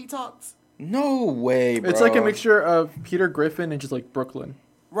Griffin when he talks? No way, bro. It's like a mixture of Peter Griffin and just like Brooklyn.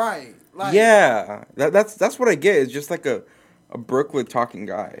 Right. Like, Yeah, that's what I get. It's just like a Brooklyn talking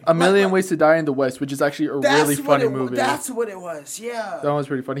guy. A Million like- Ways to Die in the West, which is actually a That's really what funny it, movie. That's what it was. Yeah. That one's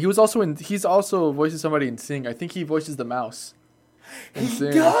pretty funny. He was also in. He's also voices somebody in Sing. I think he voices the mouse. in He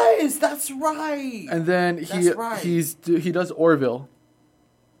Sing. does. That's right. And then he That's right. he does Orville.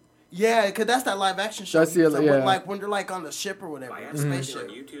 Yeah, because that's that live action show. That's the other- yeah. Like when they're like on the ship or whatever, the spaceship.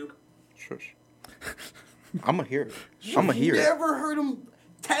 YouTube. Shush. I'ma hear it. I'ma hear it. Never heard him.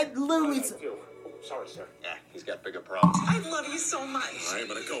 Ted literally. Sorry, sir. Yeah, he's got bigger problems. I love you so much. I'm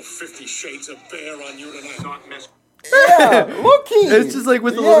gonna go 50 Shades of Bear on you tonight. Not miss. Yeah, look-y. It's just like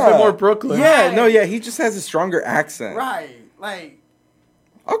with a little bit Yeah. more Brooklyn. Yeah, Right. no, yeah, he just has a stronger accent. Right. Like.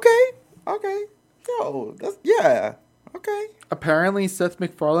 Okay. Yo, that's yeah. Okay. Apparently, Seth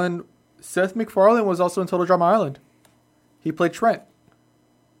MacFarlane was also in Total Drama Island. He played Trent.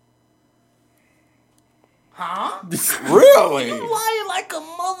 Huh? Really? You lying like a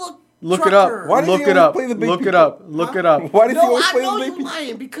mother. Look it trucker. up. Why does Look he it always up. play the big Look it people? up. Look it up. Why does he No, always I play know the big you people?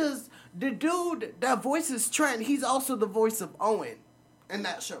 lying because the dude that voices Trent, he's also the voice of Owen in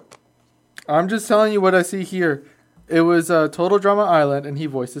that show. I'm just telling you what I see here. It was Total Drama Island, and he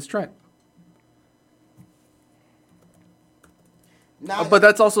voices Trent. Now, But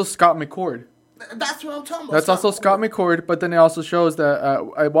that's also Scott McCord. that's what I'm talking about. That's also Scott McCord, but then it also shows that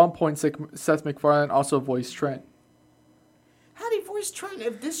at one point Seth MacFarlane also voiced Trent. How do you voice Trent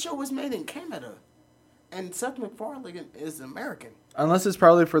if this show was made in Canada and Seth MacFarlane is American? Unless it's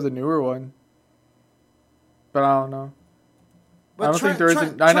probably for the newer one. But I don't know. But I don't think there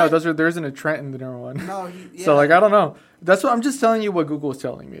isn't. I know there isn't a Trent in the newer one. No, So like I don't know. That's what I'm just telling you what Google is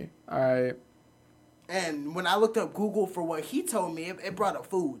telling me. All right. And when I looked up Google for what he told me, it brought up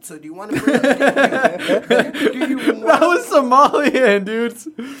food. So do you want to bring up? That was Somalian, dudes.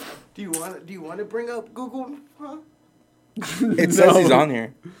 Do you want to bring up Google? Huh? It says he's on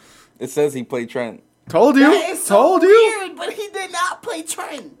here. It says he played Trent. Told you. That is so Told you. weird, but he did not play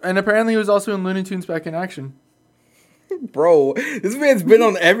Trent. And apparently he was also in Looney Tunes Back in Action. Bro, this man's been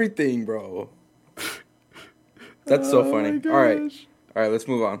on everything, bro. That's so funny. my All right. gosh. All right, let's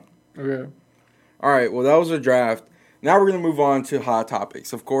move on. Okay. All right, well, that was a draft. Now we're going to move on to hot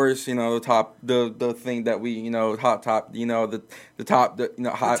topics. Of course, you know, the thing that we, you know, hot top, you know, the top,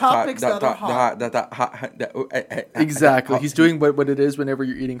 hot topics top, that are the hot. Exactly. He's doing what it is whenever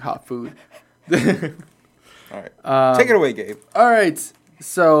you're eating hot food. All right. Take it away, Gabe. All right.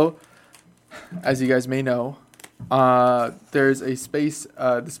 So, as you guys may know, there's a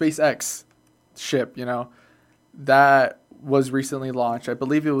the SpaceX ship, you know, that was recently launched. I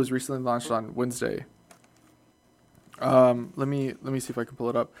believe it was recently launched on Wednesday. Let me see if I can pull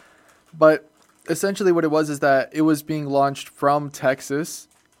it up. But essentially what it was is that it was being launched from Texas,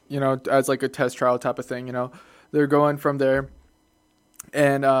 you know, as like a test trial type of thing, you know. They're going from there,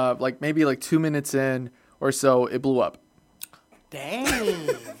 and like maybe like 2 minutes in or so, it blew up. Dang.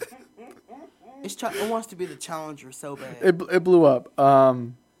 It wants to be the challenger so bad. It blew up.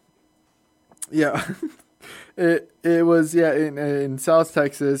 Yeah. it was in South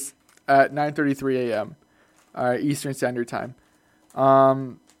Texas at 9:33 a.m. Eastern Standard Time.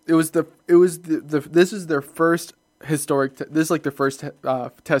 This is their first historic. This is like their first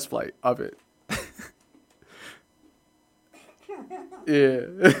test flight of it.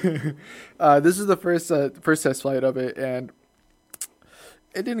 Yeah. This is the first test flight of it, and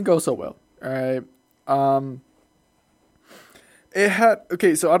it didn't go so well. All right. It had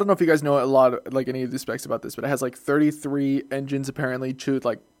so I don't know if you guys know a lot like any of the specs about this, but it has like 33 engines apparently to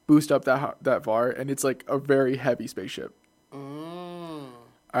like boost up that VAR, and it's like a very heavy spaceship. All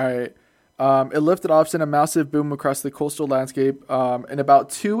right. It lifted off, sent a massive boom across the coastal landscape. In about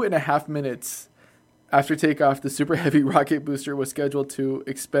 2.5 minutes after takeoff, the super heavy rocket booster was scheduled to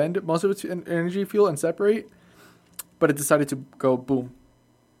expend most of its energy fuel and separate, but it decided to go boom.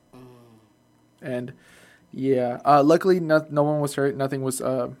 And yeah, luckily no one was hurt. Nothing was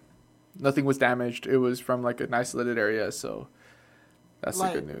damaged. It was from like an isolated area, so that's the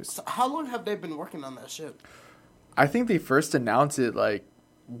good news. So how long have they been working on that ship? I think they first announced it like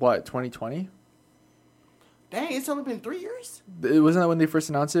 2020. Dang, it's only been 3 years? It wasn't that when they first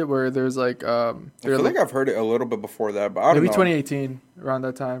announced it, where there's like I feel like I've heard it a little bit before that, but I don't maybe know. 2018 around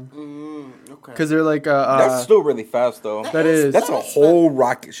that time. Okay. Because they're like That's still really fast though. That's That's a whole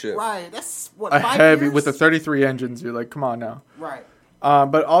rocket ship. Right. That's what, a 5 heavy years? with the 33 engines. You're like, come on now. Right.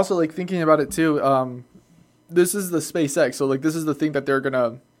 But also like thinking about it too. This is the SpaceX, so like this is the thing that they're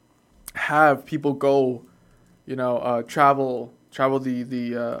gonna have people go, travel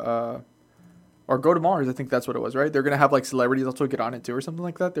the or go to Mars. I think that's what it was, right? They're gonna have like celebrities also get on it too, or something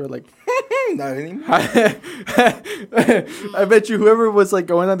like that. They're like, Not anymore. I bet you whoever was like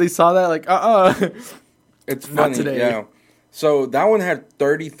going on, they saw that like, It's Not funny, today. yeah. So that one had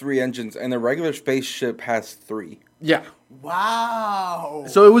 33 engines, and the regular spaceship has 3. yeah. Wow.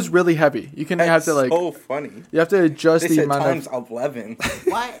 So it was really heavy. You can have That's to like, so funny. you have to adjust They the said amount times of. 11.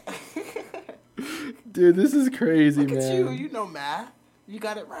 What? Dude, this is crazy, Look at you. man. You know math. You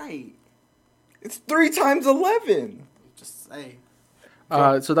got it right. It's 3 times 11. Just say.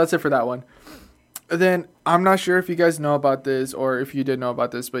 So that's it for that one. Then I'm not sure if you guys know about this or if you did know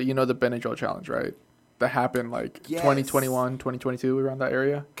about this, but you know the Benadryl challenge, right? That happened like Yes. 2021, 2022 around that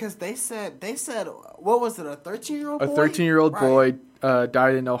area. Because they said, what was it, a 13-year-old boy? A 13-year-old Right. boy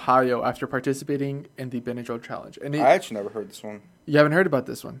died in Ohio after participating in the Benadryl challenge. And I actually never heard this one. you haven't heard about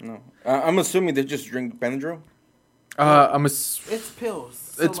this one? No. I'm assuming they just drink Benadryl. It's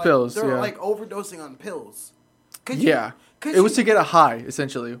pills. It's pills, They're yeah. like overdosing on pills. Yeah. It was to get a high,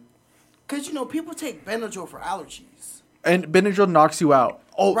 essentially. Because, people take Benadryl for allergies. And Benadryl knocks you out.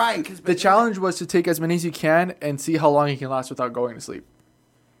 Oh, Right, 'cause the Benadryl- challenge was to take as many as you can and see how long you can last without going to sleep.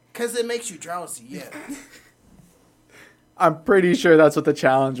 Because it makes you drowsy, yeah. I'm pretty sure that's what the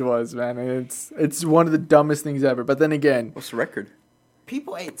challenge was, man. And it's one of the dumbest things ever. But then again, What's the record?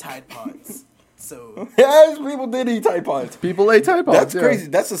 People ate Tide Pods. So, Yes, people did eat Tide Pods. people ate Tide Pods. That's yeah. crazy.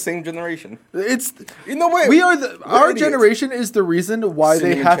 That's the same generation. It's You know what? we are We're our idiots. generation is the reason why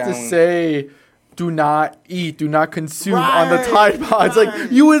they Singing have to challenge. say do not eat, do not consume on the Right, Tide Pods. right.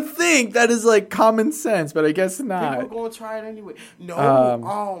 Like you would think that is like common sense, but I guess people not. going to try it anyway.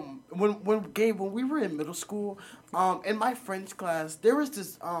 No, when we were in middle school, in my French class, there was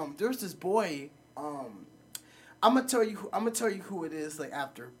this boy, I'm gonna tell you who it is like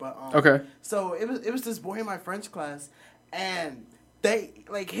after, but Okay. So it was this boy in my French class, and they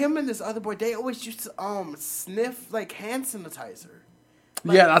like him and this other boy. They always used to sniff like hand sanitizer.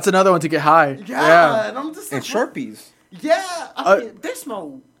 Like, Yeah, that's another one to get high. yeah, and I'm just And like, what? Sharpies. Yeah, I mean, they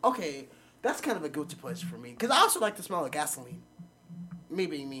smell okay. That's kind of a guilty pleasure for me because I also like the smell of gasoline. Me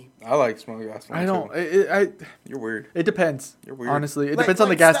being me. I like smoking gasoline. I don't. Too. You're weird. It depends. You're weird. Honestly, it Like- depends on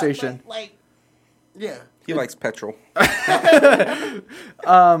the like gas stuff- station. yeah. He likes petrol.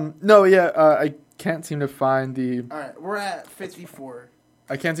 No, yeah, I can't seem to find the. All right, we're at 54.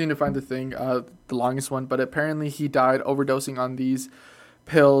 I can't seem to find the thing, the longest one, but apparently he died overdosing on these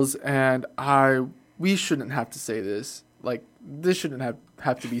pills, and we shouldn't have to say this. Like, this shouldn't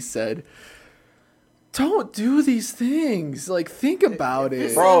have to be said. Don't do these things. Like, think about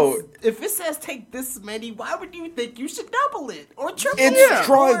it. Bro. If it says take this many, why would you think you should double it or triple It's it?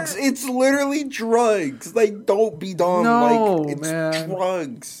 drugs. Or- It's literally drugs. Like, don't be dumb. No, like, it's man.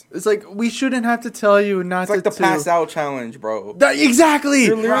 drugs. It's like, we shouldn't have to tell you not It's like to. the pass out challenge, bro. Exactly.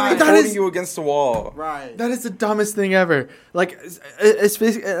 You're literally Right. That holding is you against the wall. Right. That is the dumbest thing ever. Like,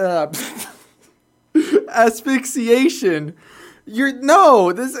 asphyxiation.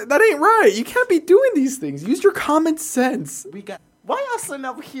 That ain't right. You can't be doing these things. Use your common sense. We got. Why y'all sitting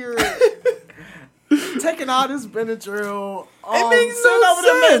over here taking all this Benadryl? It makes sitting no over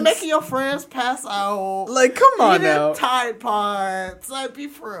there sense. making your friends pass out. Like, come on eating now. Tide Pods. Like, be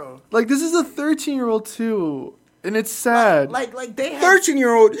for real. Like, this is a 13-year-old too, and it's sad. Like they have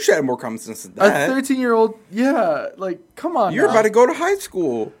 13-year-old, you should have more common sense than A that. 13-year-old, yeah. Like, come on. You're now. about to go to high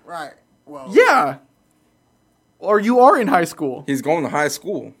school. right. Well, Yeah. Or you are in high school. He's going to high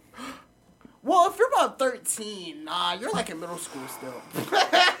school. Well, if you're about 13, nah, you're like in middle school still.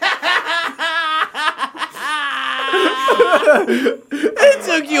 It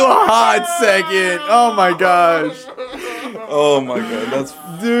took you a hot second. Oh my gosh. Oh my god, that's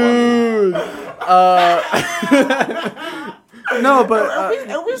Dude. No, but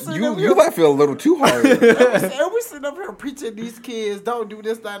you laughing a little too hard. And we sitting up here preaching these kids don't do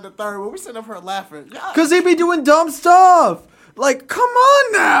this, that, and the third. But we sitting up here laughing. because they be doing dumb stuff. Like, come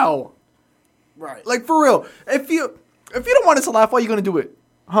on now. Right. Like, for real. If you don't want us to laugh, why are you gonna do it?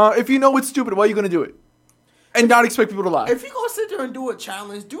 Huh? If you know it's stupid, why are you gonna do it? And not expect people to laugh. If you go sit there and do a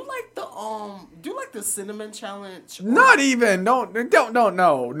challenge, do like the cinnamon challenge. Not even. Don't. Like,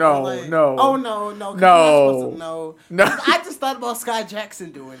 No. Oh no. No. No. No. I just thought about Sky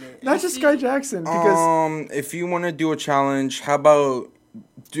Jackson doing it. Not just Sky Jackson. Because If you want to do a challenge, how about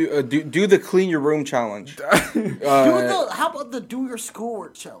do the clean your room challenge? How about the do your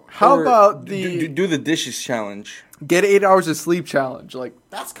schoolwork challenge? how Or about the do the dishes challenge? get 8 hours of sleep challenge? Like,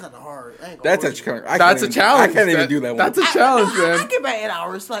 That's kind of hard. I ain't gonna That's hold a you. challenge. that's a challenge. I can't even do that one. That's a challenge, I man. give about 8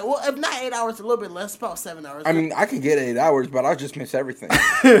 hours. Like, well, if not 8 hours, a little bit less, about 7 hours. I mean, I can get 8 hours, but I'll just miss everything.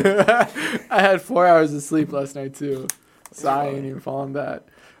 I had 4 hours of sleep last night too, so I ain't even falling that.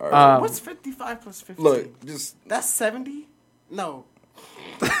 what's 55 plus 15? Look, just That's 70? No.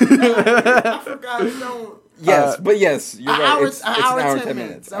 I forgot. Don't. yes, but yes, you're right. It's An an hour, hour 10 10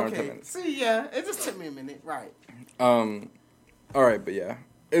 minutes. Hour Okay. 10 minutes. See, yeah, it just took me a minute. Right. All right, but yeah.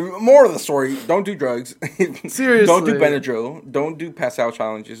 More of the story: don't do drugs. Seriously. Don't do Benadryl. Don't do pass out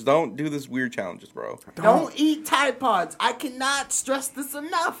challenges. Don't do this weird challenges, bro. Don't eat Tide Pods. I cannot stress this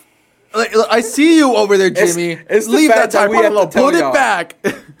enough. Like, look, I see you over there, Jimmy. it's the Leave that fact that time we have to alone. tell Put it y'all. back.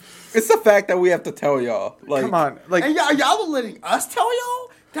 It's the fact that we have to tell y'all. Like, Come on, like, And y'all were letting us tell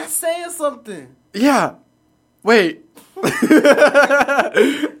y'all? That's saying something. yeah. Wait. Like,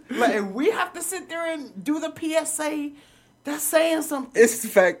 if we have to sit there and do the PSA, that's saying something. it's the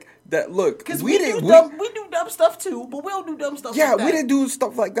fact that look, Because we we didn't. do dumb stuff too, but we don't do dumb stuff Yeah, like that. we didn't do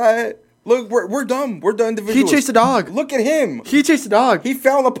stuff like that. Look, we're dumb. We're the individuals. He chased a dog. Look at him. He chased a dog. He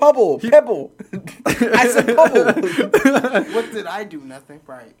found a pebble. I said pebble. What did I do? Nothing.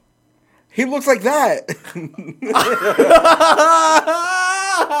 Right. He looks like that.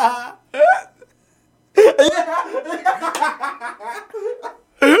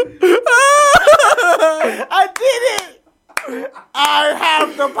 I did it! I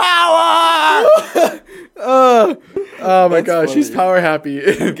have the power! Oh my That's gosh, he's funny. power happy.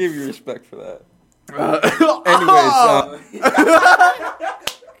 I give you respect for that.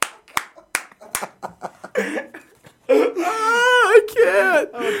 I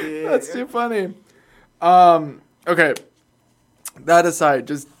can't. That's too funny. Okay. That aside,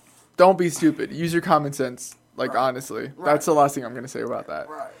 just don't be stupid. Use your common sense. Like, honestly. That's the last thing I'm going to say about that.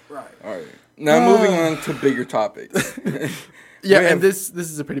 Right. All right. Now moving on to bigger topics. Yeah, We and have- this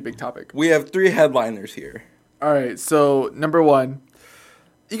is a pretty big topic. We have 3 headliners here. All right, so number one,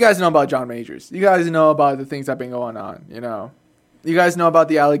 you guys know about John Majors. You guys know about the things that have been going on, you know. You guys know about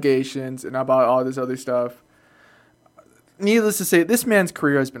the allegations and about all this other stuff. Needless to say, this man's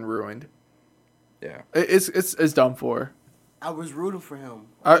career has been ruined. Yeah. It's done for. I was rooting for him.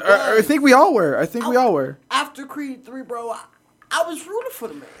 I think we all were. I think we all were. After Creed 3, bro, I was rooting for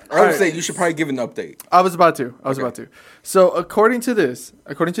the man. I would Alright. say you should probably give an update. I was about to. So according to this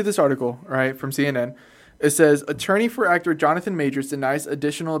article, right, from CNN, it says attorney for actor Jonathan Majors denies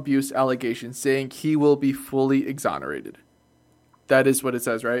additional abuse allegations, saying he will be fully exonerated. That is what it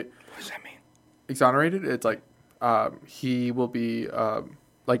says, right? What does that mean? Exonerated? It's like he will be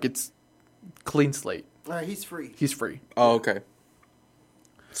like it's clean slate. He's free. He's free. Oh, okay.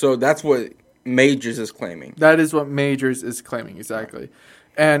 So that's what Majors is claiming. That is what Majors is claiming, exactly.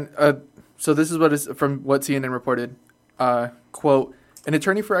 And so this is what is from what CNN reported. Quote, an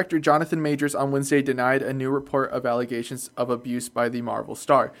attorney for actor Jonathan Majors on Wednesday denied a new report of allegations of abuse by the Marvel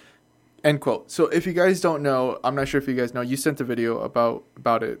star. End quote. So if you guys don't know, I'm not sure if you guys know, you sent a video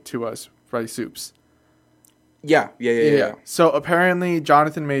about it to us, by Soups. Yeah. So apparently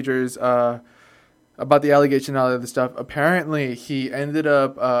Jonathan Majors, about the allegation and all that other stuff, apparently he ended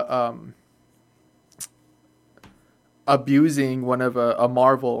up abusing one of a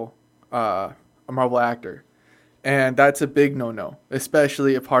Marvel actor, and that's a big no-no,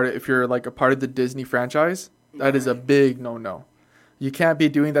 especially if you're like a part of the Disney franchise. That is a big no-no. You can't be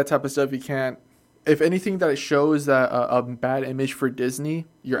doing that type of stuff. You can't. If anything that shows that a bad image for Disney,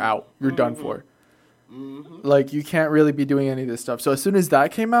 you're out. You're done for. Like, you can't really be doing any of this stuff. So as soon as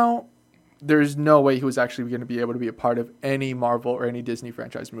that came out, there's no way he was actually going to be able to be a part of any Marvel or any Disney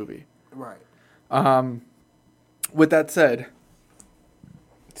franchise movie. Right. With that said,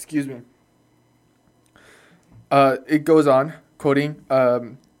 excuse me. It goes on, quoting,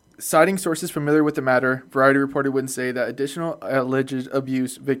 citing sources familiar with the matter, Variety reported Wednesday that additional alleged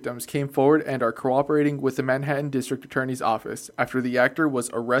abuse victims came forward and are cooperating with the Manhattan District Attorney's Office after the actor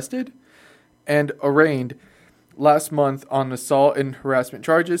was arrested and arraigned last month on assault and harassment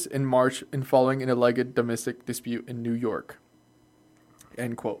charges in March and following an alleged domestic dispute in New York.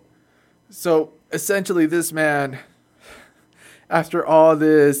 End quote. So, essentially, this man, after all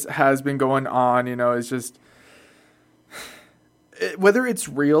this has been going on, it's just... whether it's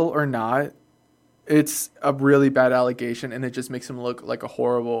real or not, it's a really bad allegation, and it just makes him look like a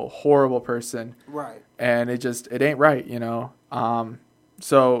horrible, horrible person. Right. And it ain't right,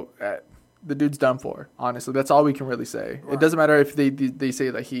 So the dude's done for, honestly. That's all we can really say. Right. It doesn't matter if they say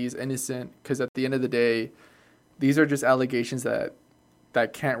that he's innocent, because at the end of the day, these are just allegations that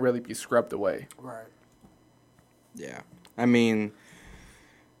can't really be scrubbed away. Right. Yeah. I mean,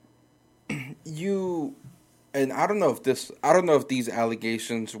 and I don't know if these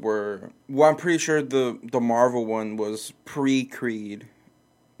allegations were... Well, I'm pretty sure the Marvel one was pre-Creed.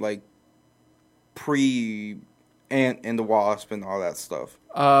 Like, pre-Ant and the Wasp and all that stuff.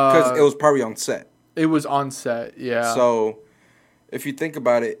 Because it was probably on set. It was on set, yeah. So, if you think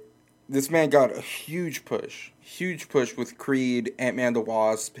about it, this man got a huge push with Creed, Ant-Man and the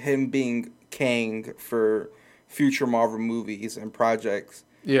Wasp, him being Kang for future Marvel movies and projects.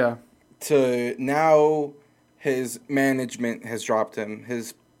 Yeah. To now... His management has dropped him.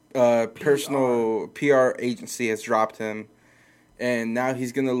 His personal PR agency has dropped him. And now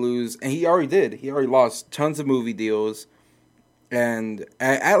he's going to lose. And he already did. He already lost tons of movie deals. And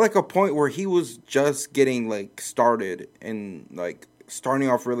at like a point where he was just getting like started and like starting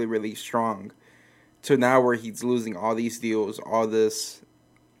off really, really strong. To now where he's losing all these deals,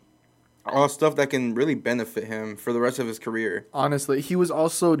 all stuff that can really benefit him for the rest of his career. Honestly, he was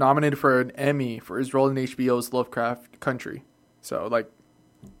also nominated for an Emmy for his role in HBO's Lovecraft Country. So, like,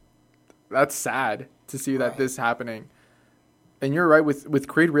 that's sad to see that this happening. And you're right, with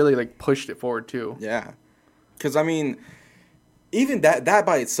Creed really, like, pushed it forward, too. Yeah. Because, I mean, even that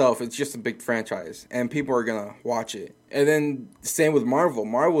by itself, it's just a big franchise. And people are going to watch it. And then, same with Marvel.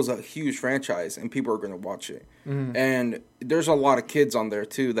 Marvel's a huge franchise, and people are going to watch it. Mm-hmm. And there's a lot of kids on there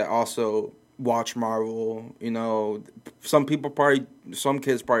too that also watch Marvel. Some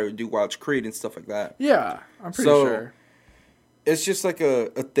kids probably do watch Creed and stuff like that. Yeah, I'm pretty sure. It's just like a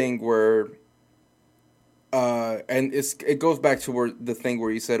thing where, and it goes back to the thing where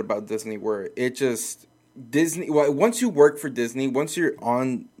you said about Disney, where it just Disney. Well, once you work for Disney, once you're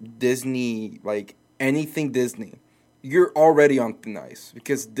on Disney, like anything Disney, you're already on thin ice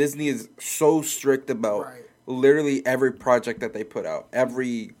because Disney is so strict about. Right. Literally every project that they put out,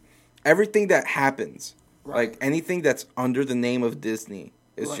 everything that happens, like anything that's under the name of Disney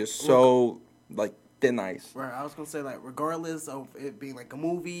is just so like thin ice. Right. I was gonna say, like, regardless of it being like a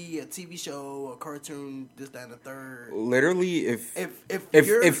movie, a TV show, a cartoon, this, that, and the third. Literally, if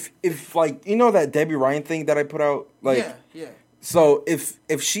like that Debbie Ryan thing that I put out, like yeah. So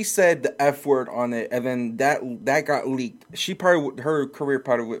if she said the F word on it and then that got leaked, her career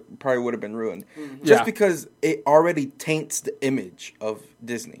probably would have been ruined, just because it already taints the image of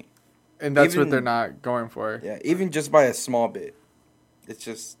Disney, and that's what they're not going for. Yeah, even just by a small bit,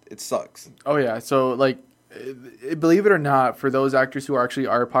 it sucks. Oh yeah, so like, believe it or not, for those actors who actually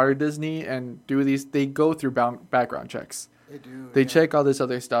are part of Disney and do these, they go through background checks. They do. They check all this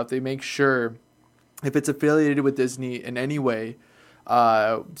other stuff. They make sure. If it's affiliated with Disney in any way,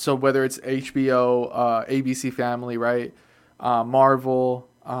 so whether it's HBO, ABC Family, right, Marvel,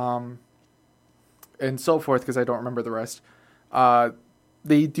 and so forth, because I don't remember the rest,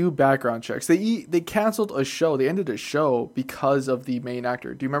 they do background checks. They canceled a show. They ended a show because of the main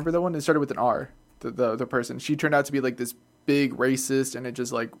actor. Do you remember that one? It started with an R. The person. She turned out to be like this big racist, and it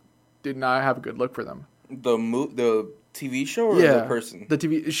just like did not have a good look for them. The TV show or the person? The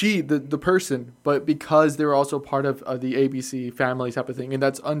TV, the person, but because they were also part of the ABC Family type of thing, and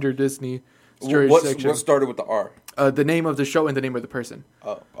that's under Disney. What started with the R? The name of the show and the name of the person.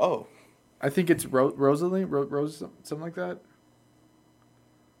 Oh. I think it's Rosalie, Rose, something like that.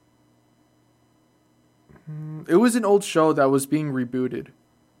 It was an old show that was being rebooted.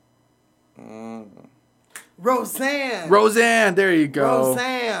 Roseanne, there you go.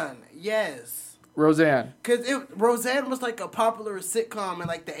 Roseanne, yes. Roseanne. Because Roseanne was like a popular sitcom in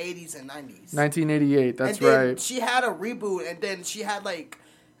like the 80s and 90s. 1988, that's and then right. She had a reboot, and then she had like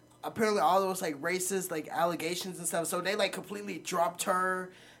apparently all those like racist like allegations and stuff. So they like completely dropped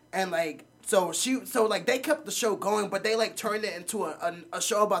her, and like so they kept the show going, but they like turned it into a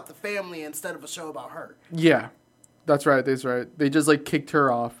show about the family instead of a show about her. Yeah. That's right. That's right. They just like kicked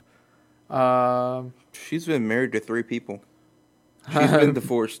her off. She's been married to 3 people. She's been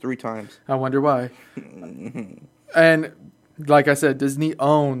divorced 3 times. I wonder why. And like I said, Disney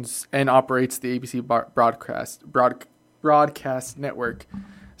owns and operates the ABC broadcast network.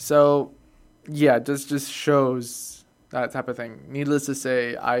 So, yeah, this just shows that type of thing. Needless to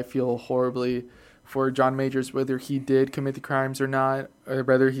say, I feel horribly for John Majors, whether he did commit the crimes or not, or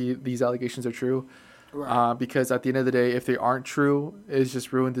whether these allegations are true. Right. Because at the end of the day, if they aren't true, it's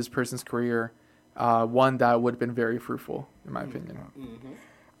just ruined this person's career. One that would have been very fruitful, in my opinion.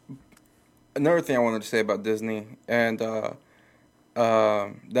 Mm-hmm. Another thing I wanted to say about Disney, and that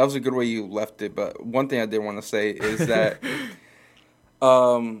was a good way you left it, but one thing I did want to say is that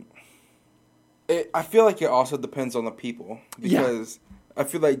I feel like it also depends on the people, because I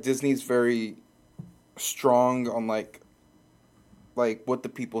feel like Disney's very strong on like what the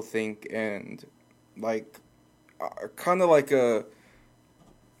people think, and like kind of like a,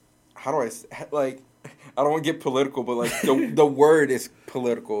 how do I say, like, I don't want to get political, but like the word is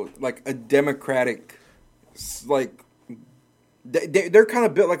political, like a democratic, like they're kind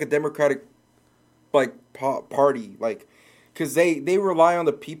of built like a democratic like party, like, because they rely on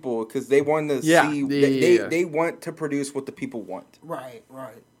the people, because they want to see they want to produce what the people want. Right.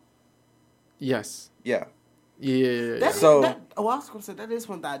 Yes. Yeah. Yeah. I was gonna say that is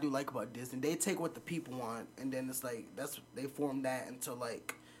one thing I do like about Disney. They take what the people want, and then it's like they form that into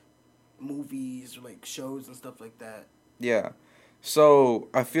like movies or like shows and stuff like that. Yeah. So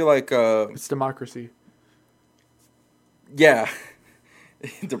I feel like it's democracy. Yeah.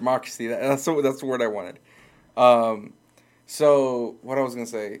 Democracy. That's the word I wanted. So what I was gonna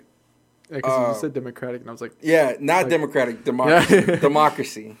say. Yeah, because you said democratic, and I was like, yeah, not like, democratic, democracy. Yeah.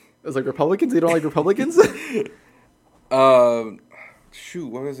 Democracy. I was like, Republicans? They don't like Republicans? Shoot,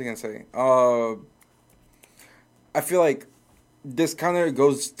 what was I gonna say? I feel like this kind of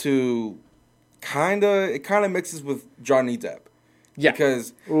goes to it kind of mixes with Johnny Depp. Yeah.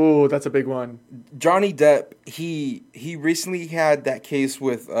 Because that's a big one. Johnny Depp, he recently had that case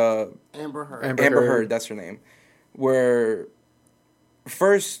with Amber Heard. Amber Heard, that's her name. Where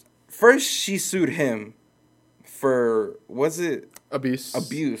first she sued him for, was it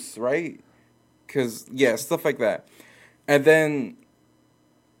abuse, right? Because stuff like that. And then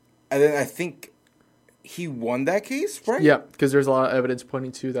I think he won that case, right? Yeah, because there's a lot of evidence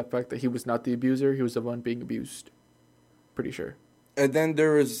pointing to the fact that he was not the abuser, he was the one being abused. Pretty sure. And then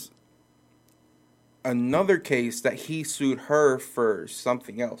there was another case that he sued her for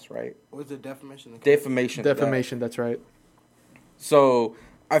something else, right? Was it defamation? Defamation, that's right. So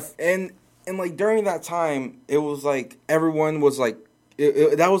and like during that time, it was like everyone was like,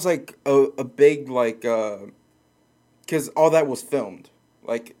 that was like a big like, because all that was filmed,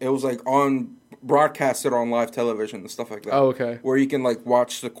 like it was like broadcasted on live television and stuff like that. Oh, okay. Where you can like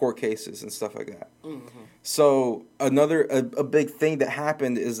watch the court cases and stuff like that. Mm-hmm. So a big thing that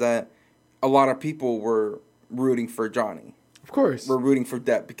happened is that a lot of people were rooting for Johnny. Of course. Were rooting for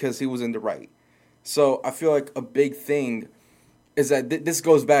Depp because he was in the right. So I feel like a big thing is that this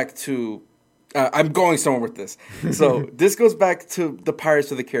goes back to, I'm going somewhere with this. So this goes back to the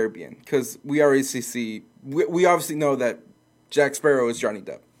Pirates of the Caribbean, because we obviously know that Jack Sparrow is Johnny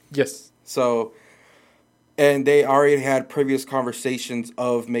Depp. Yes. So, and they already had previous conversations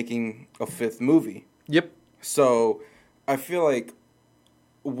of making a 5th movie. Yep. So I feel like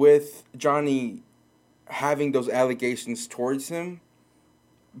with Johnny having those allegations towards him,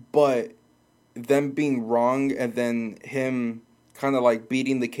 but them being wrong, and then him kind of like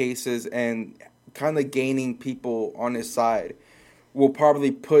beating the cases and kind of gaining people on his side, will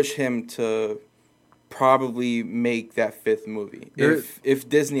probably push him to probably make that 5th movie if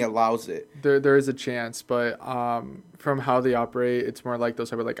Disney allows it. There is a chance, but from how they operate, it's more like those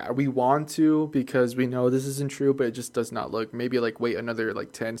type of like, we want to because we know this isn't true, but it just does not look. Maybe like wait another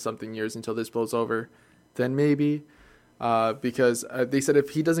like 10 something years until this blows over, then maybe. Because they said if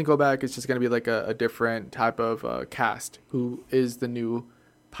he doesn't go back, it's just going to be like a different type of cast who is the new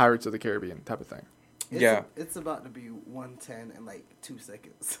Pirates of the Caribbean type of thing. It's about to be 1:10 in like 2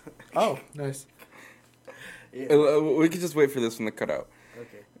 seconds. Oh, nice. Yeah. We could just wait for this one to cut out.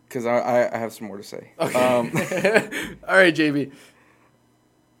 Okay. Because I have some more to say. Okay. All right, JB.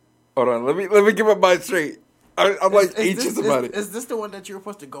 Hold on. Let me get my mind straight. I'm like anxious about it. Is this the one that you were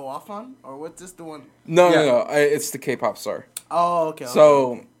supposed to go off on, or what's this the one? No. It's the K-pop star. Oh, okay.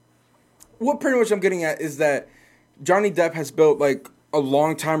 So, what pretty much I'm getting at is that Johnny Depp has built like a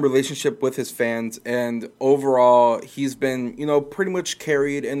long time relationship with his fans, and overall he's been, pretty much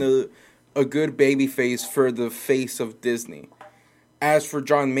carried in a good baby face for the face of Disney. as for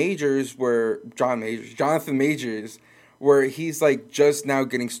Jonathan Majors, where he's like just now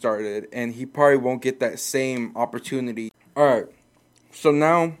getting started, and he probably won't get that same opportunity. All right, so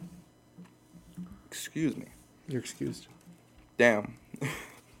now, excuse me. You're excused. Damn.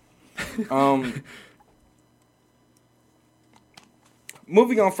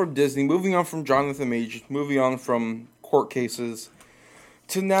 Moving on from Disney, moving on from Jonathan Majors, moving on from court cases,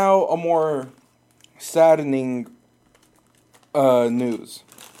 to now a more saddening news.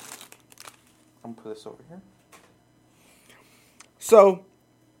 I'm gonna put this over here. So,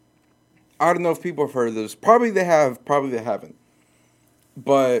 I don't know if people have heard of this. Probably they have, probably they haven't.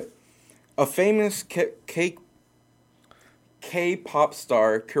 But a famous K-pop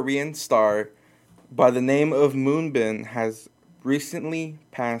star, Korean star, by the name of Moonbin has recently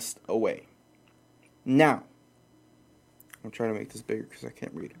passed away. Now, I'm trying to make this bigger because I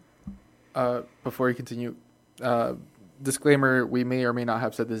can't read. Before you continue, disclaimer, we may or may not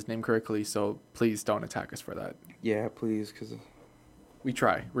have said this name correctly, so please don't attack us for that. Yeah, please, because...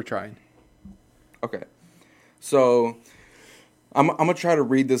 We're trying. Okay. So, I'm going to try to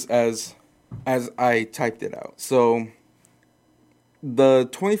read this as I typed it out. So, the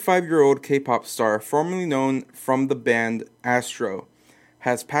 25-year-old K-pop star, formerly known from the band Astro,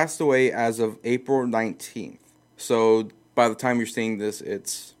 has passed away as of April 19th. So, by the time you're seeing this,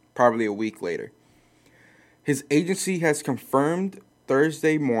 it's probably a week later. His agency has confirmed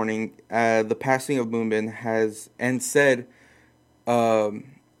Thursday morning the passing of Moonbin and said,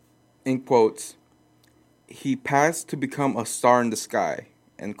 in quotes, he passed to become a star in the sky,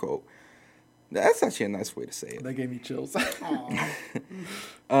 end quote. That's actually a nice way to say it. That gave me chills.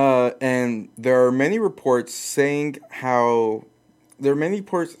 And there are many reports saying that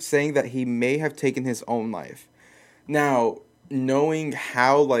he may have taken his own life. Now, knowing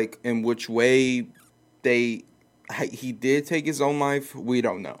how, like, in which way he did take his own life, we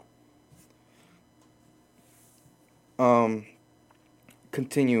don't know.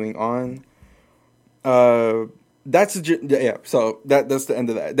 Continuing on. That's the end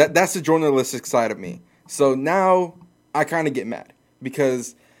of that. That's the journalistic side of me. So now I kind of get mad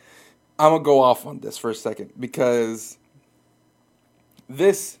because I'm gonna go off on this for a second because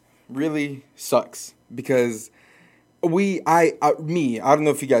this really sucks because I don't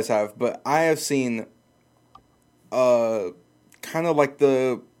know if you guys have, but I have seen kind of like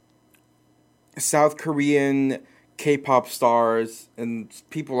the South Korean K-pop stars and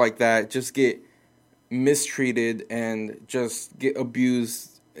people like that just get mistreated and just get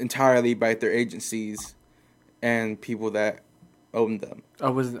abused entirely by their agencies and people that own them. I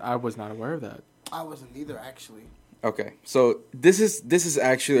was not aware of that. I wasn't either, actually. Okay, so this is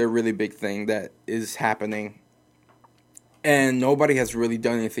actually a really big thing that is happening, and nobody has really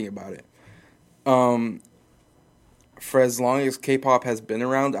done anything about it. For as long as K-pop has been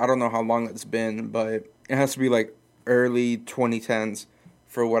around, I don't know how long it's been, but it has to be like early 2010s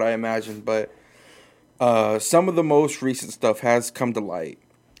for what I imagine, but some of the most recent stuff has come to light,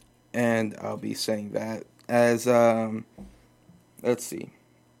 and I'll be saying that as, let's see.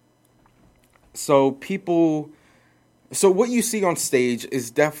 So what you see on stage is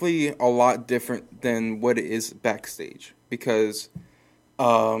definitely a lot different than what it is backstage, because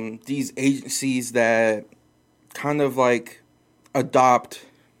these agencies that kind of like adopt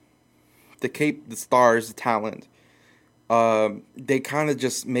the stars' the talent, they kind of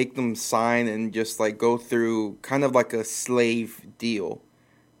just make them sign and just like go through kind of like a slave deal.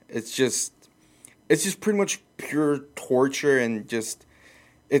 It's just pretty much pure torture and just,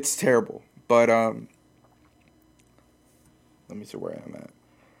 it's terrible. But let me see where I'm at.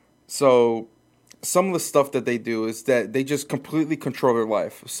 So some of the stuff that they do is that they just completely control their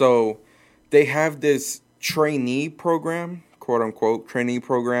life. So they have this trainee program, quote unquote trainee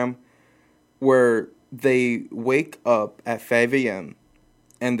program, where they wake up at 5 a.m.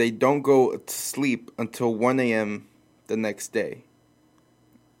 and they don't go to sleep until 1 a.m. the next day.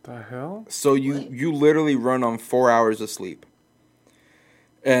 The hell? So you literally run on 4 hours of sleep.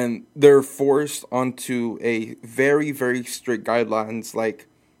 And they're forced onto a very, very strict guidelines, like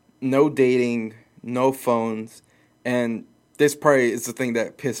no dating, no phones. And this probably is the thing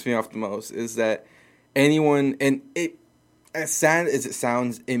that pissed me off the most, is that anyone, and it, as sad as it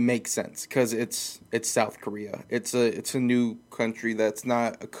sounds, it makes sense because it's South Korea. It's a new country that's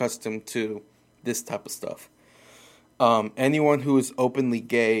not accustomed to this type of stuff. Anyone who is openly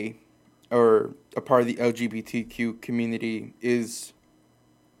gay or a part of the LGBTQ community is,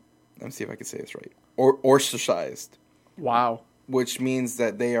 let me see if I can say this right, or ostracized. Wow. Which means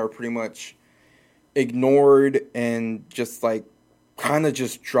that they are pretty much ignored and just like kind of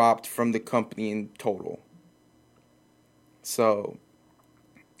just dropped from the company in total. So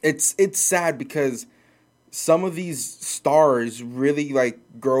it's sad because some of these stars really like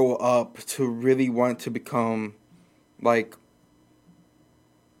grow up to really want to become like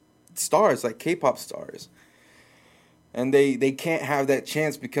stars, like K-pop stars. And they can't have that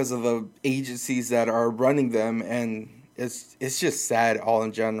chance because of the agencies that are running them, and it's just sad all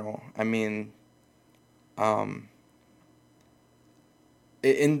in general. I mean,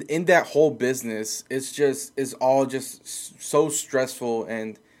 in that whole business, it's all just so stressful,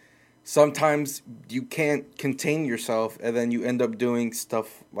 and sometimes you can't contain yourself, and then you end up doing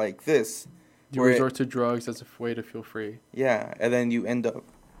stuff like this. You resort to drugs as a way to feel free. Yeah, and then you end up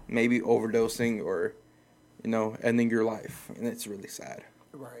maybe overdosing or, ending your life, and it's really sad.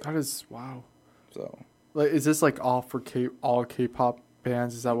 Right. That is wow. So, Like, is this like all for all K-pop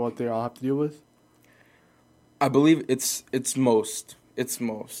bands? Is that what they all have to deal with? I believe it's most. It's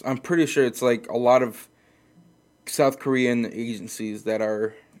most. I'm pretty sure it's like a lot of South Korean agencies that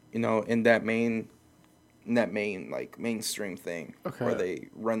are, in that main like mainstream thing, Okay. where they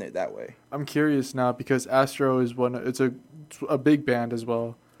run it that way. I'm curious now because Astro is it's a big band as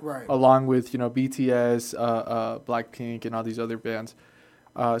well. Right. Along with BTS, Blackpink, and all these other bands.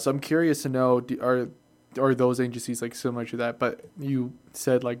 So I'm curious to know, are those agencies like similar to that? But you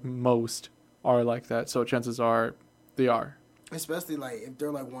said like most are like that, so chances are they are. Especially like if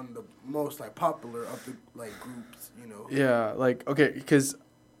they're like one of the most like popular of the like groups, Yeah, like okay, because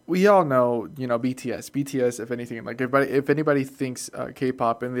we all know BTS. BTS, if anything, like if anybody thinks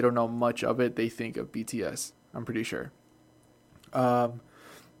K-pop and they don't know much of it, they think of BTS. I'm pretty sure.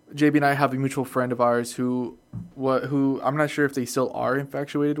 JB and I have a mutual friend of ours who I'm not sure if they still are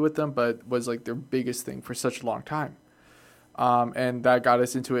infatuated with them, but was like their biggest thing for such a long time. And that got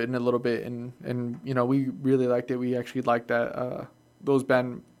us into it in a little bit, and we really liked it. We actually liked that those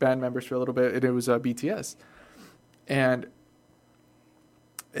band members for a little bit, and it was BTS, and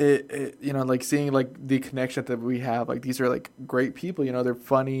it like seeing like the connection that we have, like these are like great people, they're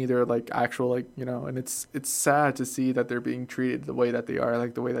funny, they're like actual and it's sad to see that they're being treated the way that they are,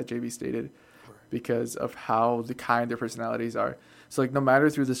 like the way that JB stated, because of how the kind their personalities are. So like no matter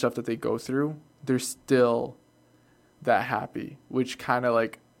through the stuff that they go through, they're still that happy, which kind of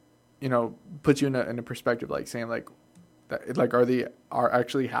like puts you in a perspective, like saying like that, like are they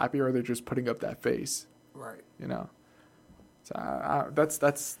actually happy, or are they just putting up that face, Right. So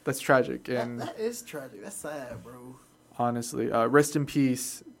that's tragic, and that is tragic. That's sad, bro. honestly, rest in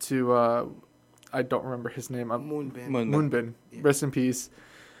peace to I don't remember his name. Moonbin. Moonbin. Yeah. Rest in peace.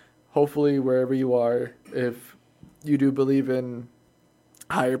 Hopefully, wherever you are, if you do believe in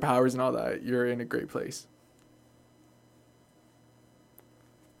higher powers and all that, you're in a great place.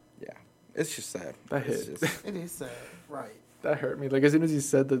 Yeah, it's just sad. That It's hit. just- It is sad. Right. That hurt me. Like as soon as you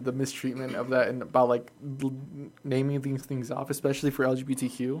said the mistreatment of that and about like naming these things off, especially for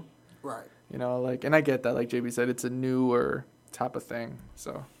LGBTQ, Right. like, and I get that. Like JB said, it's a newer type of thing.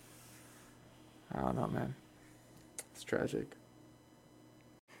 So I don't know, man. It's tragic.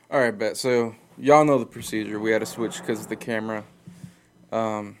 All right, bet. So y'all know the procedure. We had to switch because of the camera.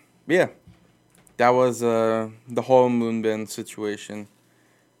 Yeah, that was the whole Moonbin situation.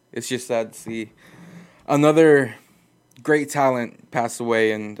 It's just sad to see another great talent pass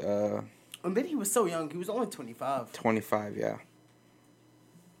away, and then he was so young. He was only 25. 25. Yeah,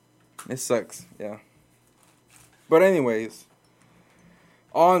 it sucks. Yeah, but anyways,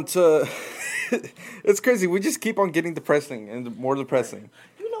 on to it's crazy. We just keep on getting depressing and more depressing.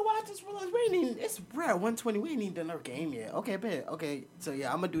 You know what? I just realized we're at 120. We ain't even done our game yet. Okay, bet. Okay, so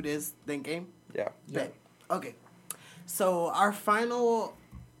yeah, I'm gonna do this then game. Yeah. Bet. Okay. So our final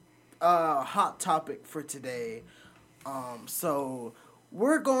hot topic for today. So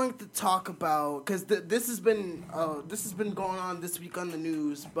we're going to talk about, because this has been going on this week on the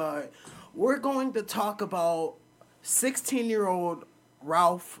news, but we're going to talk about 16-year-old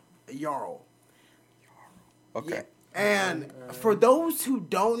Ralph Yarl. Okay. Yeah. And for those who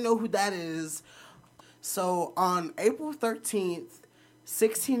don't know who that is, so on April 13th,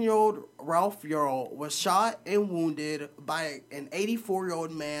 16-year-old Ralph Yarl was shot and wounded by an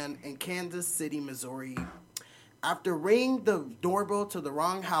 84-year-old man in Kansas City, Missouri, after ringing the doorbell to the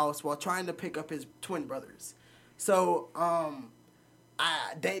wrong house while trying to pick up his twin brothers. So,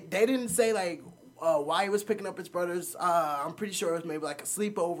 they didn't say like why he was picking up his brothers. I'm pretty sure it was maybe like a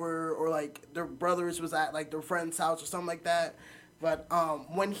sleepover, or like their brothers was at like their friend's house or something like that. But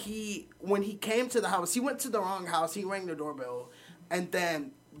when he came to the house, he went to the wrong house. He rang the doorbell, and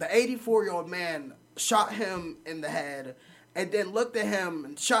then the 84-year-old man shot him in the head, and then looked at him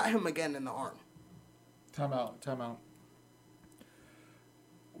and shot him again in the arm. Time out.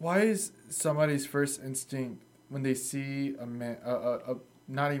 Why is somebody's first instinct when they see a man,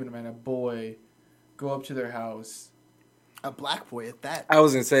 not even a man, a boy, go up to their house. A black boy at that. I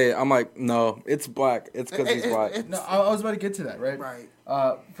was gonna say, I'm like, no, it's black. It's because he's black. No, I was about to get to that, right? Right.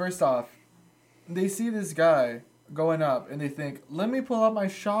 First off, they see this guy going up, and they think, let me pull out my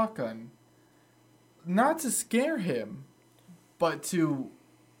shotgun. Not to scare him, but to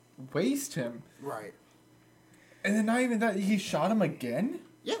waste him. Right. And then not even that, he shot him again?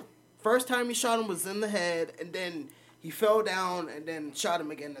 Yeah. First time he shot him was in the head, and then he fell down, and then shot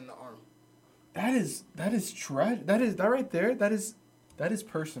him again in the arm. That is tragic. That right there, that is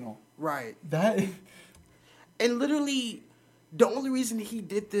personal. Right. That And literally, the only reason he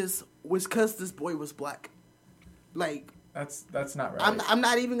did this was because this boy was black. Like, that's not right. I'm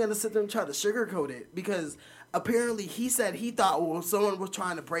not even gonna sit there and try to sugarcoat it, because apparently he said he thought, well, someone was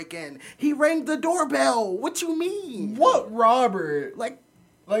trying to break in. He rang the doorbell. What you mean? What, Robert? Like,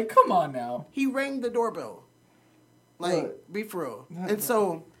 come on now. he rang the doorbell. Like, What? be for real. And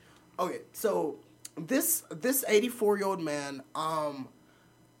so, okay, so this 84-year-old man,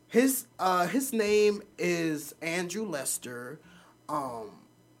 his name is Andrew Lester.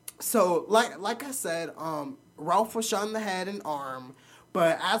 So like I said, Ralph was shot in the head and arm,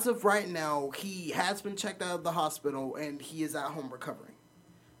 but as of right now, he has been checked out of the hospital and he is at home recovering.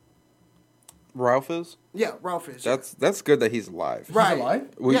 Ralph is? Yeah, Ralph is. That's good that he's alive. right. alive?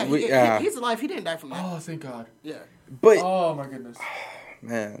 He's alive. He didn't die from that. Oh, thank God. Yeah. But Oh my goodness.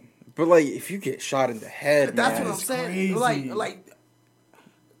 man, but like if you get shot in the head, That's man, what I'm it's saying. crazy. Like,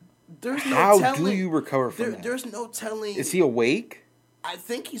 there's no how telling. do you recover from that? There's no telling. Is he awake? I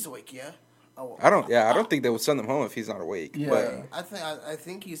think he's awake. Yeah. Oh, I don't think they would send him home if he's not awake. Yeah. But I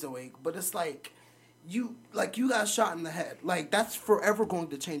think he's awake, but it's like you got shot in the head. Like, that's forever going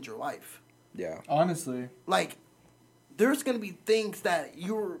to change your life. yeah. Honestly. Like, there's gonna be things that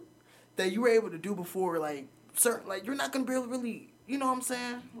you were able to do before, like certain, like you're not gonna be able to really, you know what I'm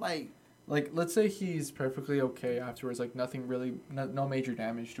saying? Like, let's say he's perfectly okay afterwards, like nothing really, no major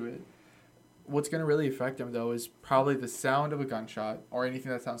damage to it. What's going to really affect him, though, is probably the sound of a gunshot or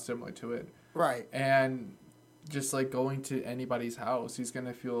anything that sounds similar to it. right. And just, like, going to anybody's house, he's going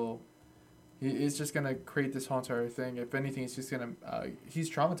to feel, it's just going to create this whole entire thing. If anything, it's just going to, he's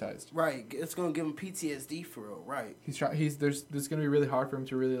traumatized. Right. It's gonna give him PTSD for real. Right. This going to be really hard for him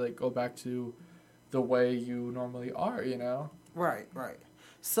to really, like, go back to the way you normally are, you know? Right.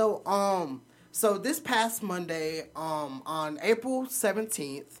 So so this past Monday, on April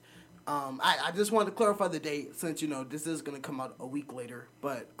 17th, I just wanted to clarify the date since, you know, this is going to come out a week later.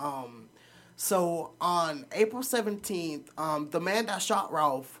 But, so on April 17th, the man that shot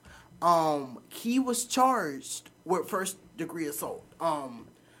Ralph, he was charged with first-degree assault.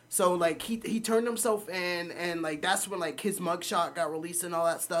 So, like, he turned himself in, and, like, that's when, like, his mugshot got released and all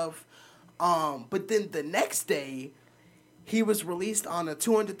that stuff. But then the next day, he was released on a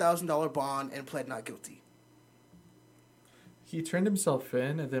 $200,000 bond and pled not guilty. He turned himself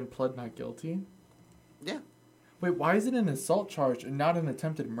in and then pled not guilty? Yeah. Wait, why is it an assault charge and not an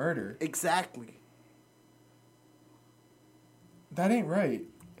attempted murder? Exactly. That ain't right.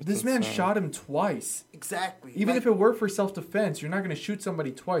 This man shot him twice. Exactly. Even like, if it were for self-defense, you're not going to shoot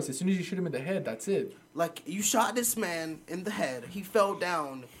somebody twice. As soon as you shoot him in the head, that's it. like, you shot this man in the head. He fell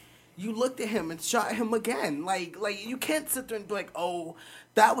down. You looked at him and shot him again. Like you can't sit there and be like, oh,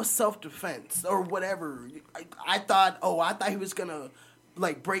 that was self-defense or whatever. I thought he was going to,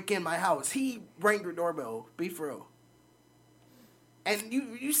 like, break in my house. He rang your doorbell. Be for real. And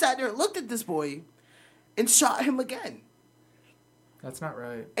you sat there and looked at this boy and shot him again. That's not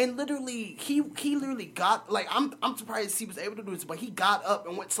right. And literally, he literally got, like, I'm surprised he was able to do this, but he got up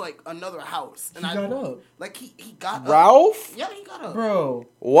and went to, like, another house. And He got up? Like, he got up. Ralph? Yeah, he got up. Bro,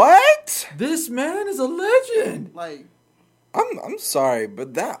 What? this man is a legend. Like, I'm sorry,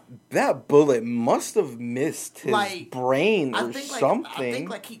 but that bullet must have missed his Like, brain or I think, something.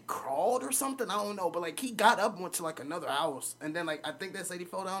 like, he crawled or something. I don't know. But, like, he got up and went to, like, another house. And then, like, I think they said he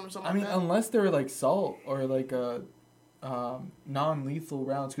fell down or something I mean, like that. unless they were like salt or like non-lethal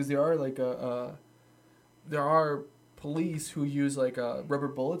rounds, because there are like there are police who use like rubber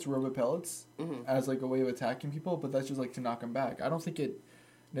bullets, rubber pellets as like a way of attacking people, but that's just like to knock them back. I don't think it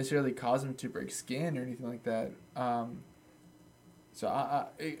necessarily caused him to break skin or anything like that. So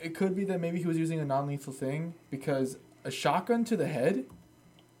it could be that maybe he was using a non-lethal thing, because a shotgun to the head.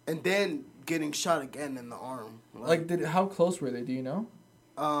 And then getting shot again in the arm. How close were they? Do you know?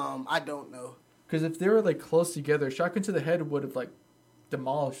 I don't know. Because if they were like close together, shotgun to the head would have like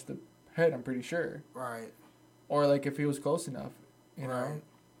demolished the head. I'm pretty sure. Right. Or like if he was close enough, you know. Right.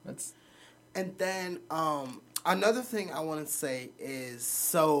 That's. And then another thing I want to say is,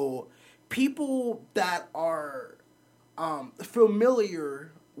 so people that are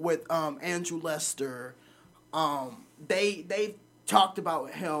familiar with Andrew Lester. They talked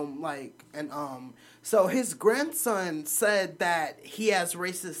about him so his grandson said that he has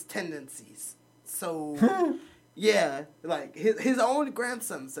racist tendencies. So yeah, like his own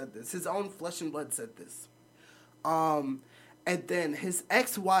grandson said this. His own flesh and blood said this. And then his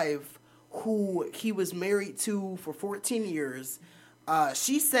ex-wife, who he was married to for 14 years,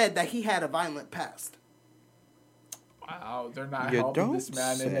 she said that he had a violent past. Wow, they're not You helping don't this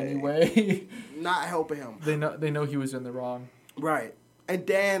man in say. any way. Not helping him. They know he was in the wrong. Right. And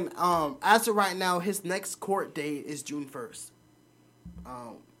then, as of right now, his next court date is June 1st.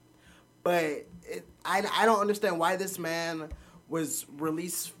 But I don't understand why this man was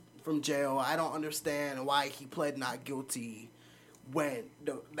released from jail. I don't understand why he pled not guilty when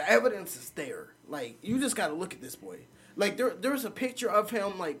the evidence is there. Like, you just got to look at this boy. Like, there's a picture of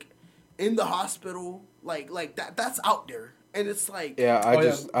him, like, in the hospital. Like that's out there. And it's like... Yeah, we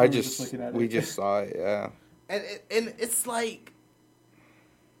were just looking at we it. just saw it, yeah. And it's like,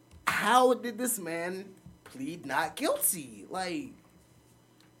 how did this man plead not guilty? Like,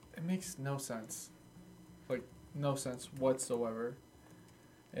 It makes no sense. Like, no sense whatsoever.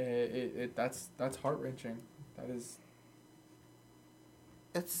 That's heart-wrenching. That is...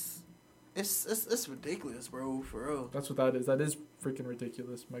 it's ridiculous, bro, for real. That's what that is. That is freaking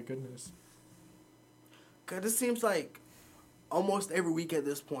ridiculous. My goodness. Cause it seems like almost every week at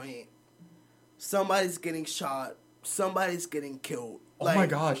this point, somebody's getting shot, somebody's getting killed. Oh my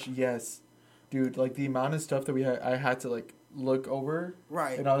gosh, yes. Dude, like the amount of stuff that I had to like look over.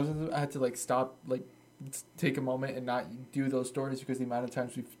 Right. And I had to like stop, like take a moment and not do those stories because the amount of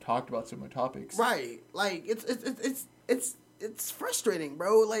times we've talked about similar topics. Right. Like it's frustrating,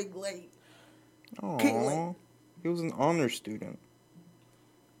 bro. Like Aww. He was an honor student.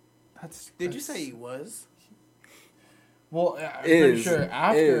 did you say he was? Well, I'm pretty sure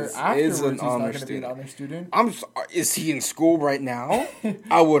afterwards is an he's honor not going to be an student. honor student. I'm sorry, is he in school right now?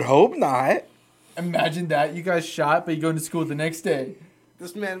 I would hope not. Imagine that. You guys shot, but you go into school the next day.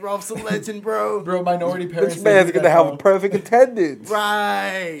 This man Ralph's a legend, bro. Bro, minority parents... This man's do gonna that, have bro. a perfect attendance.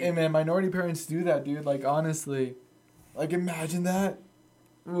 Right. Hey, man, minority parents do that, dude. Like, honestly. Like, imagine that.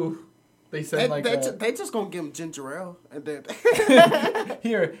 Ooh. They said, They just gonna give him ginger ale and then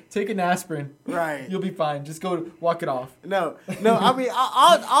here, take an aspirin. Right. You'll be fine. Just go walk it off. No. I mean,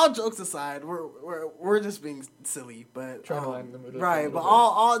 all jokes aside, we're just being silly, but Trying to lighten the mood up a right. little But bit.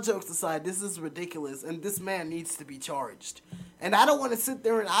 all jokes aside, this is ridiculous, and this man needs to be charged. And I don't want to sit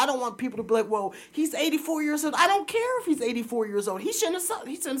there and I don't want people to be like, "Well, he's 84 years old." I don't care if he's 84 years old. He shouldn't have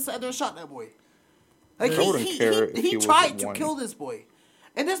sat there and shot that boy. Like I wouldn't care if he he was tried to 1. kill this boy,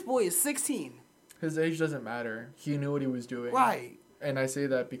 and this boy is 16. His age doesn't matter. He knew what he was doing. Right. And I say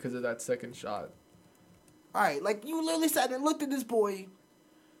that because of that second shot. Right, like you literally sat there and looked at this boy.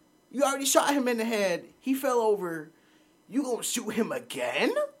 You already shot him in the head. He fell over. You gonna shoot him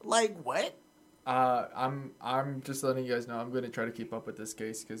again? Like what? I'm just letting you guys know I'm going to try to keep up with this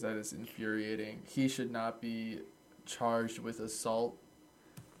case because that is infuriating. He should not be charged with assault.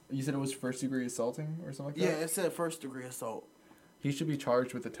 You said it was first degree assaulting or something like that? Yeah, it said first degree assault. He should be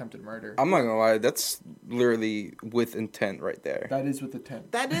charged with attempted murder. I'm not gonna lie, that's literally with intent right there. That is with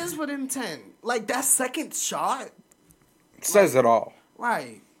intent. That is with intent. Like that second shot. Says it all.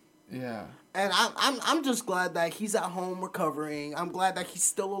 Right. Yeah. And I'm just glad that he's at home recovering. I'm glad that he's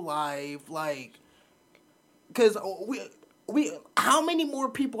still alive. Like, cause we how many more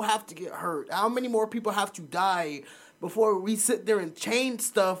people have to get hurt? How many more people have to die before we sit there and change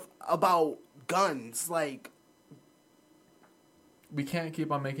stuff about guns? Like, We can't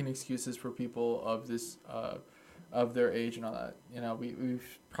keep on making excuses for people of this, of their age and all that. You know,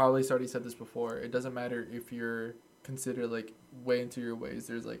 we've probably already said this before. It doesn't matter if you're considered like way into your ways.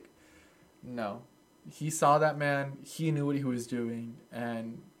 There's like, no, he saw that man. He knew what he was doing,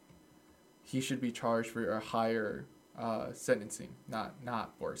 and he should be charged for a higher sentencing,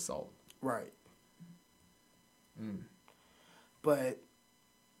 not for assault. right. But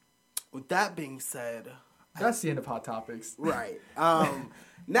with that being said, That's the end of Hot Topics. right.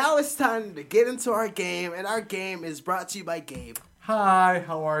 Now it's time to get into our game, and our game is brought to you by Gabe. Hi,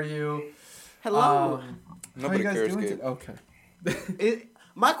 how are you? Hello. How are Nobody you guys cares, doing? Gabe. Okay.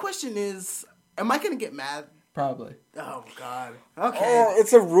 My question is, am I gonna get mad? Probably. Oh God. Okay. Oh,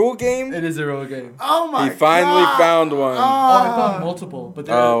 it's a rule game? It is a real game. Oh my God. He finally found one. Oh, I found multiple, but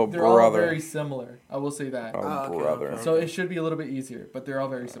they're all brother. very similar. I will say that. okay, brother. okay. So it should be a little bit easier, but they're all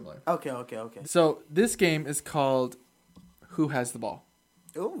very similar. Okay. So this game is called Who Has the Ball?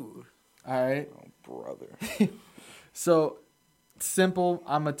 Ooh. All right. Brother. So simple.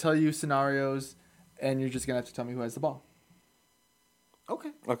 I'm gonna tell you scenarios, and you're just gonna have to tell me who has the ball.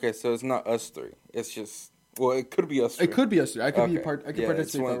 Okay. Okay, so it's not us three. It's just it could be us three. It could be us three. I could Okay. be part. I could Yeah,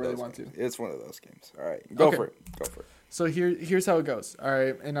 it's participate if one I of really those want to. games. It's one of those games. All right, go Okay. for it. Go for it. So here's how it goes. All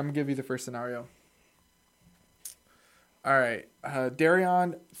right, and I'm gonna give you the first scenario. All right,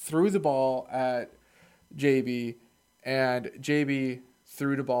 Darion threw the ball at JB, and JB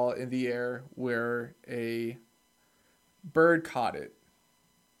threw the ball in the air where a bird caught it.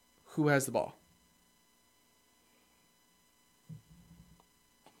 Who has the ball?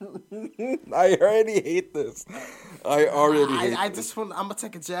 I already hate this. I already hate I this. just want. I'm gonna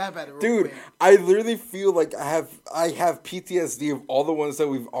take a jab at it, real Dude, quick. I literally feel like I have PTSD of all the ones that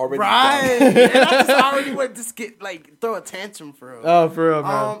we've already Right. done. And I just already want to just get throw a tantrum for real. Oh, for real,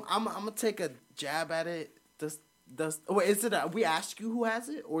 man. I'm gonna take a jab at it. Wait, is it? We ask you who has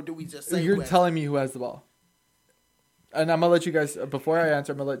it, or do we just say? You're who has telling me who has the ball. And I'm gonna let you guys. Before I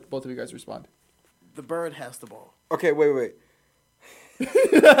answer, I'm gonna let both of you guys respond. it? The bird has the ball. Okay, wait.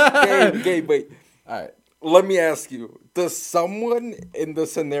 Gabe, wait. All right. Let me ask you: does someone in the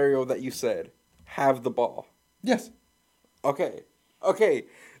scenario that you said have the ball? Yes. Okay.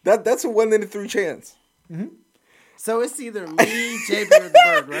 That's a 1 in 3 chance. So it's either me, JB, or the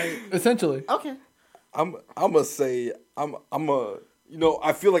bird, right? Essentially. Okay. I'm gonna say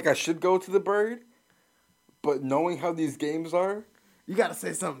I feel like I should go to the bird, but knowing how these games are, You gotta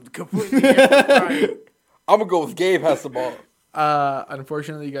say something completely different, right? I'm gonna go with Gabe has the ball.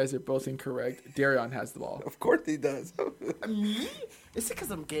 Unfortunately, you guys are both incorrect. Darion has the ball. Of course he does. Me? Is it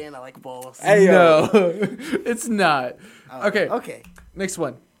because I'm gay and I like balls? Hey, No, it's not. Okay. Okay. Next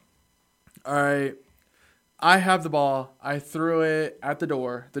one. All right. I have the ball. I threw it at the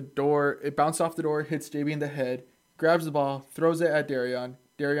door. It bounced off the door, hits JB in the head, grabs the ball, throws it at Darion.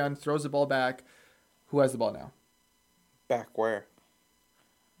 Darion throws the ball back. Who has the ball now? Back where?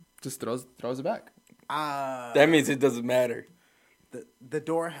 Just throws it back. That means it doesn't matter. The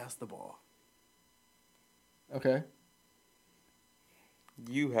door has the ball. Okay.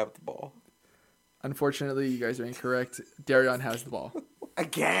 You have the ball. Unfortunately, you guys are incorrect. Darion has the ball.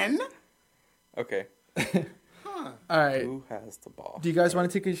 Again? Okay. All right. Who has the ball? Do you guys want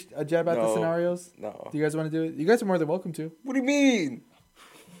to take a jab at the No. scenarios? No. Do you guys want to do it? You guys are more than welcome to. What do you mean?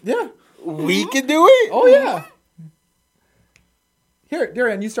 Yeah. We can do it? Oh, yeah. Here,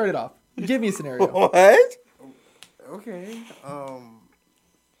 Darion, you start it off. Give me a scenario. What? Okay.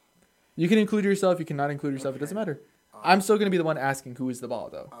 You can include yourself. You cannot include yourself. It doesn't matter. I'm still going to be the one asking who is the ball,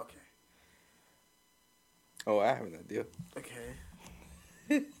 though. Okay. Oh, I have an idea.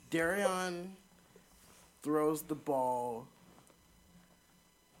 Okay. Darion throws the ball.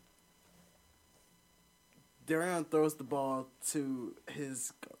 Darion throws the ball to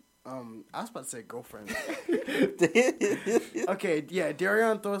his I was about to say girlfriend. Okay, yeah,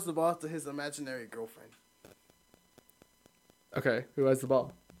 Darion throws the ball to his imaginary girlfriend. Okay, who has the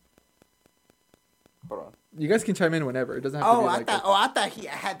ball? Hold on. You guys can chime in whenever. It doesn't have to Oh, be I like... thought he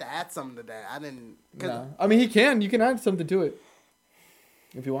had to add something to that. I didn't. No. I mean, he can. You can add something to it.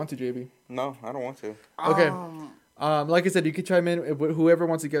 If you want to, JB. No, I don't want to. Okay. Like I said, you can chime in. Whoever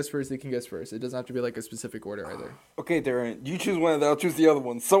wants to guess first, they can guess first. It doesn't have to be like a specific order either. Okay, Darren, you choose one of them. I'll choose the other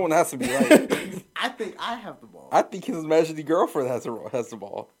one. Someone has to be right. I think I have the ball. I think his imaginary girlfriend has the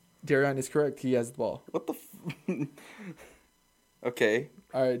ball. Darion is correct. He has the ball. What the? Okay.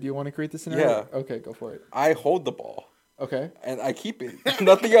 All right. Do you want to create the scenario? Yeah. Okay, go for it. I hold the ball Okay. and I keep it.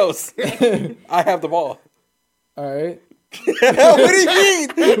 Nothing else. I have the ball. All right. What do you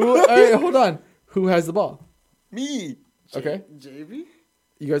mean? All right. Hold on. Who has the ball? Me. Okay. JB?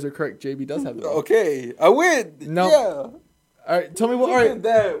 You guys are correct. JB does have the ball. Okay, I win. No. Yeah. All right. Tell me what. We All right. did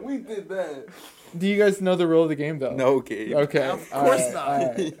that. We did that. Do you guys know the rule of the game though? No, Gabe. Okay. Of all course right, not. All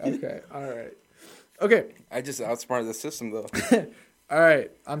right. Okay. All right. Okay. I just outsmarted the system though. All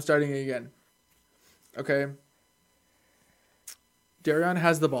right. I'm starting again. Okay. Darion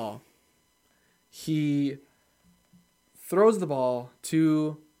has the ball. He throws the ball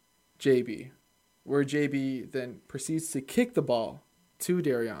to JB, where JB then proceeds to kick the ball to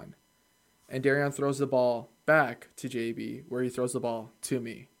Darion. And Darion throws the ball back to JB, where he throws the ball to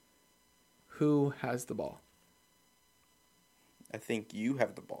me. Who has the ball? I think you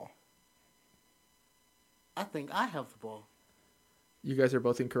have the ball. I think I have the ball. You guys are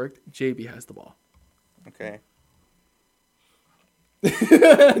both incorrect. JB has the ball. Okay.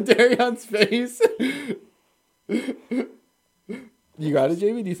 Darion's face. You got it,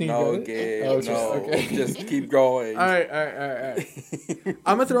 JB? Do you think No, you got it? Gabe. Oh, no. okay. Just keep going. All right.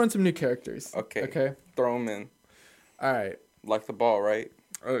 I'm gonna throw in some new characters. Okay. Okay. Throw him in. All right. Like the ball, right?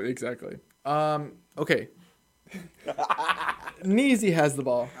 Oh, exactly. Okay. Neezy has the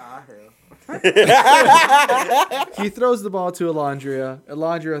ball. Ah, hell. He throws the ball to Alondria.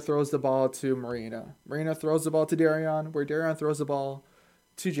 Alondria throws the ball to Marina. Marina throws the ball to Darion, where Darion throws the ball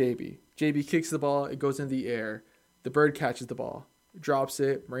to JB. JB kicks the ball. It goes in the air. The bird catches the ball, drops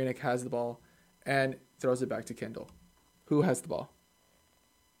it. Marina has the ball, and throws it back to Kendall. Who has the ball?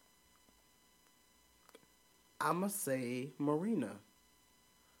 I'm going to say Marina.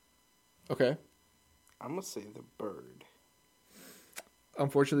 Okay. I'm gonna say the bird.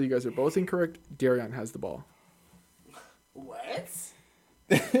 Unfortunately, you guys are both incorrect. Darion has the ball. What?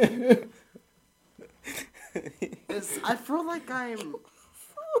 I feel like I'm...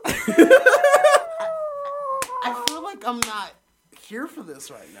 I feel like I'm not here for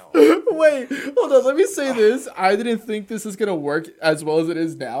this right now. Wait, hold on. Let me say this. I didn't think this is going to work as well as it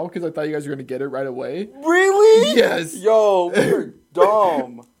is now because I thought you guys were going to get it right away. Really? Yes. Yo, we're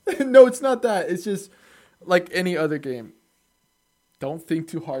dumb. No, it's not that. It's just like any other game. Don't think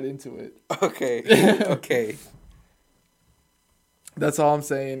too hard into it. Okay. Okay. That's all I'm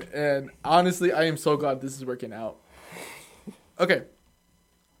saying. And honestly, I am so glad this is working out. Okay.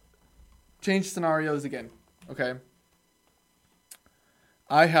 Change scenarios again. Okay.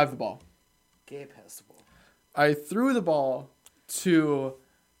 I have the ball. Gabe has the ball. I threw the ball to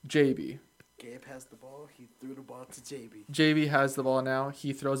JB. Gabe has the ball. He threw the ball to JB. JB has the ball now.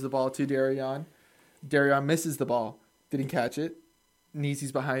 He throws the ball to Darion. Darion misses the ball. Didn't catch it.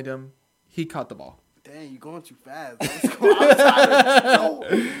 Neezy's behind him. He caught the ball. Dang, you're going too fast. I'm tired.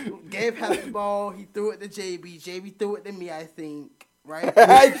 No. Gabe has the ball. He threw it to JB. JB threw it to me, I think. Right?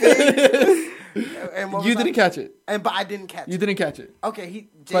 I think. And what You was didn't catch it. But I didn't catch it. You didn't catch it. Okay,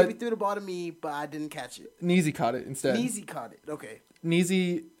 JB But- threw the ball to me, but I didn't catch it. Neezy caught it instead. Neezy caught it. Okay.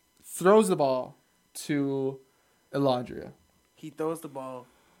 Neezy throws the ball to Alondria. He throws the ball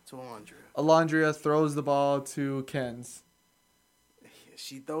to Alondria. Alondria throws the ball to Kens.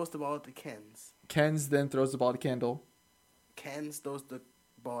 She throws the ball to Kens. Kens then throws the ball to Kendall. Kens throws the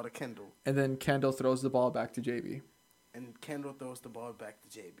ball to Kendall. And then Kendall throws the ball back to JB. And Kendall throws the ball back to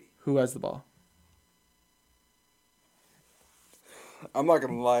JB. Who has the ball? I'm not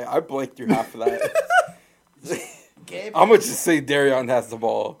gonna lie. I blanked through half of that. Gabe I'm gonna just say Darion has the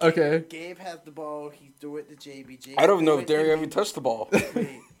ball. Okay. Gabe has the ball. He threw it to JB. JB I don't know threw if it to Darion me. even touched the ball.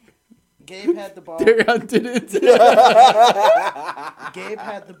 Wait. Gabe had the ball. Darion didn't. Gabe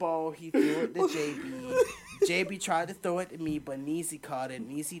had the ball. He threw it to JB. JB tried to throw it to me, but Neezy caught it.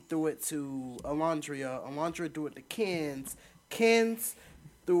 Neezy threw it to Alondria. Alondria threw it to Kens. Kens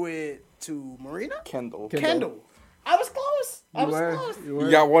threw it to Marina? Kendall. Kendall. I was close. I was close. You were.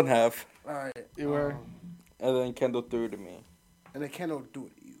 You got one half, All right. You were. and then Kendall threw it to me. And then Kendall threw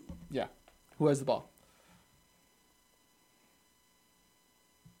it to you. Yeah. Who has the ball?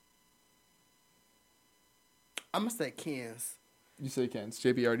 I'm going to say Kens. You say Kens.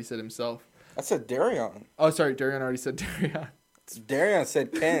 JB already said himself. I said Darion. Oh, sorry. Darion already said Darion. Darion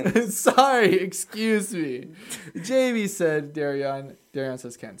said Ken. Sorry, excuse me. JB said Darion. Darion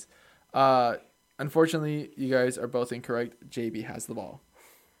says Kens. Unfortunately, you guys are both incorrect. JB has the ball.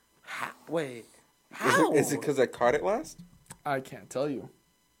 Wait. How? Is it because I caught it last? I can't tell you.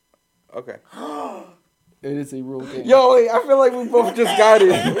 Okay. It is a rule game. Yo, wait, I feel like we both just got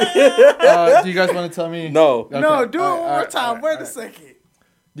it. Do you guys want to tell me? No. Okay. No, do it All one right, more time. all right, Wait all a right. second.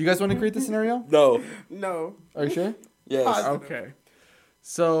 Do you guys want to create the scenario? No. No. Are you sure? Yes. Positive. Okay.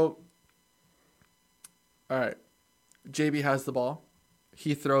 So, all right. JB has the ball.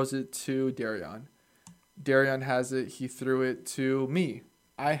 He throws it to Darion. Darion has it. He threw it to me.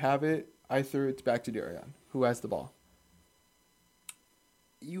 I have it. I threw it back to Darion. Who has the ball?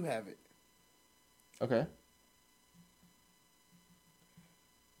 You have it. Okay.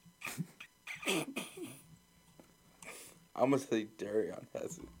 I'm going to say Darion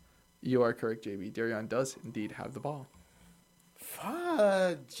has it. You are correct, JB. Darion does indeed have the ball.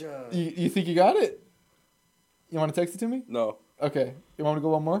 Fudge. You think you got it? You want to text it to me? No. Okay. You want me to go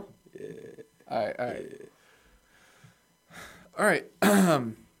one more? Yeah. All right. All right. All right.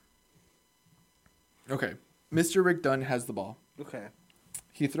 Okay. Mr. Rick Dunn has the ball. Okay.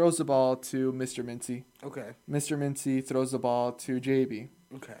 He throws the ball to Mr. Mincy. Okay. Mr. Mincy throws the ball to JB.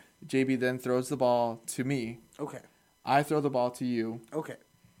 Okay. JB then throws the ball to me. Okay. I throw the ball to you. Okay.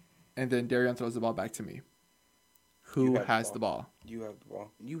 And then Darion throws the ball back to me. You Who have the has the ball? You have the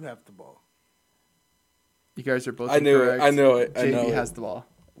ball. You have the ball. You guys are both I knew it. incorrect. I know it. I JB know it. has the ball.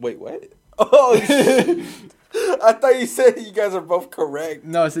 Wait, what? Oh, shit. I thought you said you guys are both correct.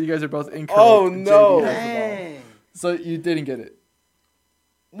 No, so you guys are both incorrect. Oh, no. JB has the ball. Dang. So you didn't get it.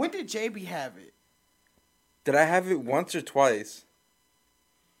 When did JB have it? Did I have it once or twice?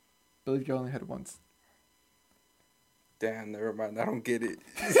 I believe you only had it once. Damn, never mind. I don't get it.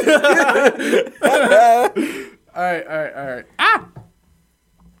 All right. Ah!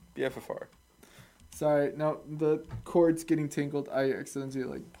 BFFR. Sorry, no, the cord's getting tangled. I accidentally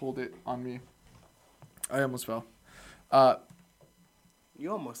like pulled it on me. I almost fell.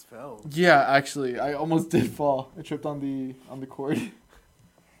 You almost fell. Yeah, actually, I almost did fall. I tripped on the cord.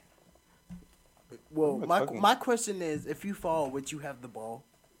 Well, What am I my talking my question is, if you fall, would you have the ball?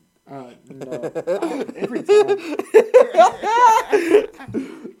 No. Every time.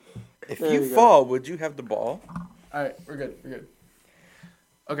 If There you you go. fall, would you have the ball? All right, we're good.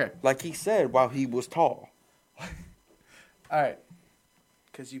 Okay, Like he said while he was tall. all right.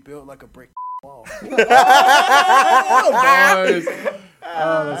 Because you built like a brick wall. Nice.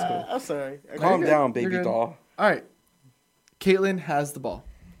 Oh, that's cool. I'm sorry. Calm good. down, You're baby good. doll. All right. Caitlin has the ball.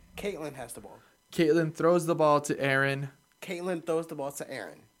 Caitlin has the ball. Caitlin throws the ball to Aaron. Caitlin throws the ball to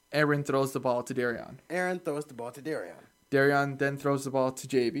Aaron. Aaron throws the ball to Darion. Aaron throws the ball to Darion. Darion then throws the ball to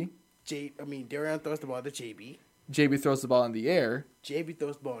JB. Darion throws the ball to JB. JB throws the ball in the air, JB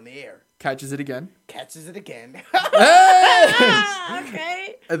throws the ball in the air. catches it again, Catches it again.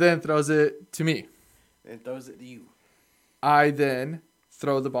 okay, and then throws it to me. And throws it to you. I then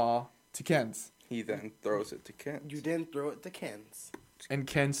throw the ball to Ken's, He then throws it to Kent. You then throw it to Ken's. and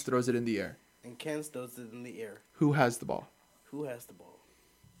Ken's throws it in the air. And Ken's throws it in the air. Who has the ball? Who has the ball?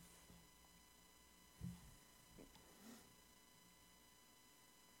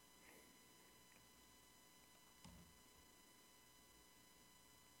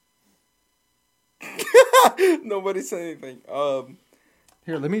 Nobody said anything.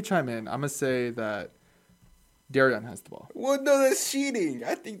 Here, let me chime in. I'm gonna say that Darion has the ball. Well, no, that's cheating.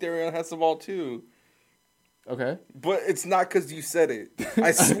 I think Darion has the ball too. Okay. But it's not because you said it.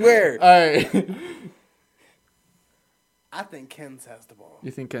 I swear. All right. I think Ken's has the ball.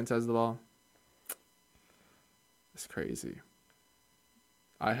 You think Ken's has the ball? It's crazy.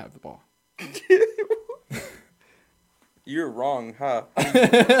 I have the ball. You're wrong, huh?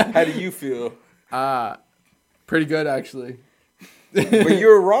 How do you feel? Pretty good actually. But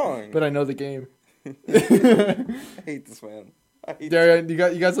you're wrong. But I know the game. I hate this man. I hate Darion,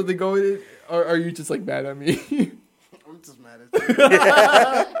 you got something going, or are you just like mad at me? I'm just mad at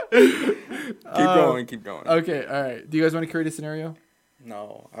you. Keep going. Okay, all right. Do you guys want to create a scenario?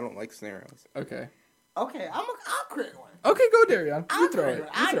 No, I don't like scenarios. Okay. Okay, I'll create one. Okay, go Darion. I'll You throw create it. one.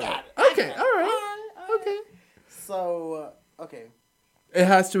 You I throw got it. it. Okay, all right. Okay. So, okay. It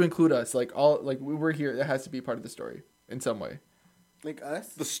has to include us. Like we're here. It has to be part of the story in some way. Like us?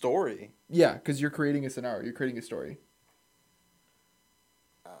 The story. Yeah, because you're creating a scenario. You're creating a story.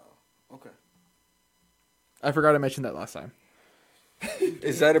 Oh, okay. I forgot I mentioned that last time.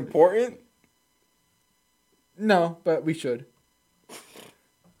 Is that important? No, but we should.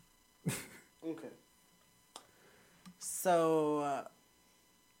 Okay. So,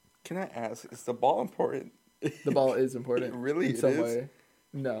 Can I ask, is the ball important? The ball is important. Really? In It some is? way.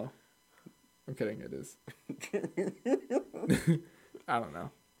 No. I'm kidding. It is. I don't know.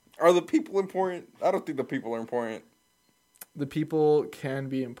 Are the people important? I don't think the people are important. The people can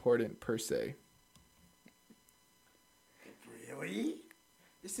be important per se. really?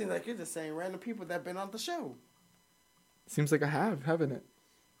 It seems like you're just saying random people that have been on the show. Seems like I have, haven't it?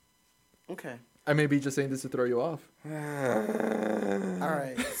 Okay. I may be just saying this to throw you off. All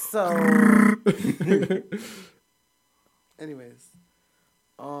right. So, anyways,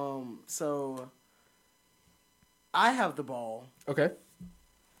 so I have the ball, Okay.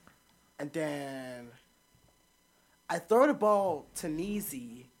 and then I throw the ball to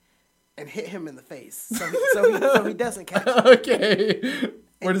Neezy and hit him in the face, so he doesn't catch it. Okay.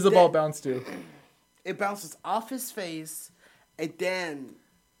 Where does the ball bounce to? It bounces off his face, and then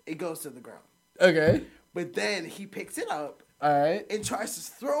it goes to the ground. Okay. But then he picks it up All right. and tries to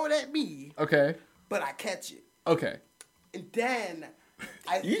throw it at me, Okay. but I catch it. Okay. And then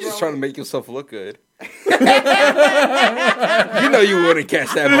I You're throw just trying it. to make yourself look good. You know you wouldn't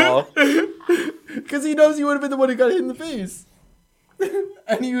catch that ball. Because he knows you would have been the one who got hit in the face.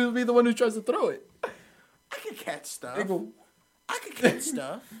 And he would be the one who tries to throw it. I can catch stuff. I go, I can catch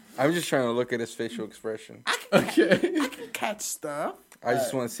stuff. I'm just trying to look at his facial expression. I can okay. I can catch stuff. I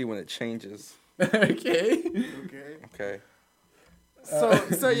just want to see when it changes. Okay. Okay. Okay.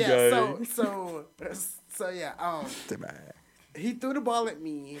 So yeah. got So yeah. He threw the ball at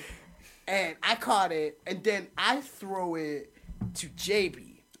me, and I caught it, and then I throw it to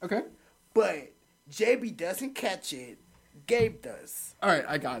JB, Okay. but JB doesn't catch it. Gabe does. All right.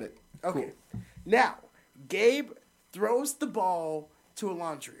 I got it. Okay. Cool. Now, Gabe throws the ball to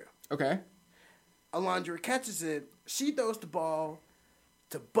Alondria. Okay. Alondria catches it. She throws the ball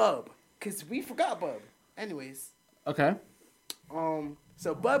to Bub, because we forgot Bub. Anyways. Okay.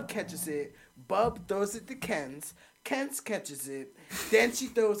 So Bub catches it. Bub throws it to Kens. Kens catches it. Then she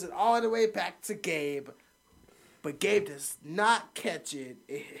throws it all the way back to Gabe. But Gabe does not catch it.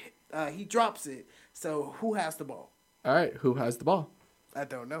 He drops it. So who has the ball? All right. Who has the ball? I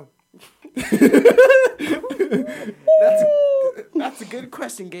don't know. That's a good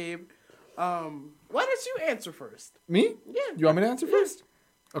question, Gabe. Why don't you answer first? Me? Yeah. You want me to answer first?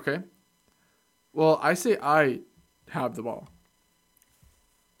 Okay. Well, I say I have the ball.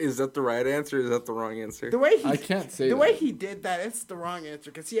 Is that the right answer? Or is that the wrong answer? The way he I can't say the that. way he did that, it's the wrong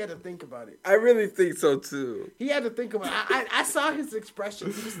answer because he had to think about it. I really think so too. He had to think about it. I saw his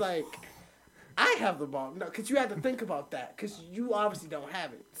expression. He was like, I have the ball. No, because you had to think about that because you obviously don't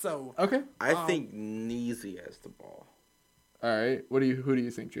have it. So Okay. I think Neezy has the ball. All right. Who do you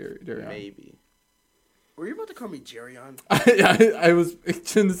think, Darion? Maybe. were you about to call me Jerion? I was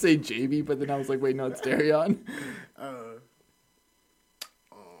going to say JB, but then I was like, wait, no, it's Darion.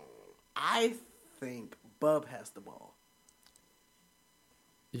 I think Bub has the ball.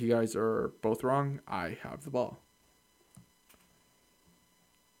 You guys are both wrong. I have the ball.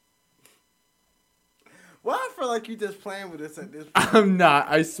 Well, I feel like you just playing with us at this point. I'm not.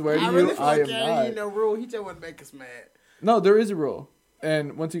 I swear to I you, really feel I like am ain't not. no rule. He just want to make us mad. No, there is a rule.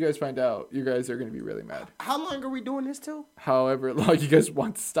 And once you guys find out, you guys are going to be really mad. How long are we doing this till? However long you guys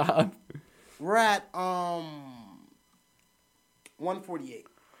want to stop. We're at 148.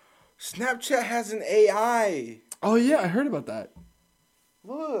 Snapchat has an AI. Oh, yeah, I heard about that.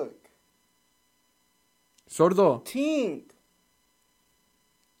 Look. Sordo. Tink.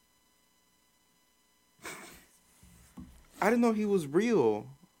 I didn't know he was real.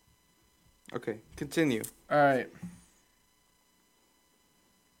 Okay, continue. All right.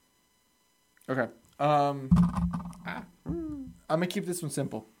 Okay. I'm gonna keep this one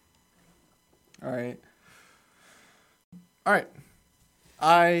simple. All right. All right.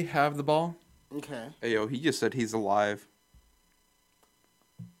 I have the ball. Okay. Hey, yo, he just said he's alive.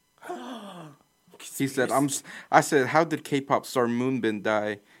 He said, I said, how did K-pop star Moonbin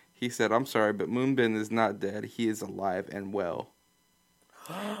die? He said, I'm sorry, but Moonbin is not dead. He is alive and well.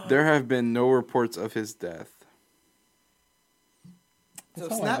 There have been no reports of his death. So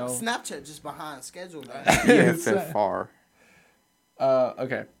That's all I know. Snapchat just behind schedule now. EFFR.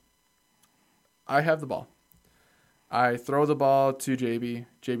 Okay. I have the ball. I throw the ball to JB.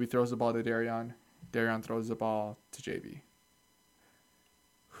 JB throws the ball to Darion. Darion throws the ball to JB.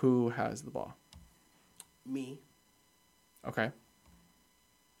 Who has the ball? Me. Okay.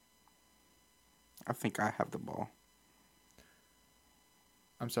 I think I have the ball.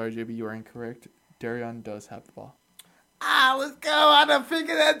 I'm sorry, JB, you are incorrect. Darion does have the ball. Let's go. I done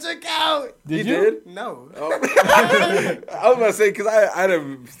figured that trick out. Did You you? did? No. Oh. I was about to say, because I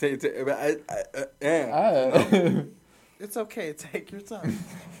didn't say it. Yeah. It's okay. Take your time.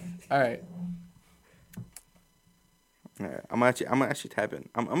 All right. All right, I'm actually typing.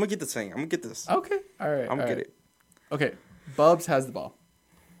 I'm gonna get this thing. I'm gonna get this. Okay. All right. I'm gonna all get right. it. Okay. Bubs has the ball.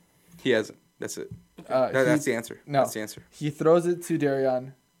 He hasn't. That's it. He- That's the answer. No. That's the answer. He throws it to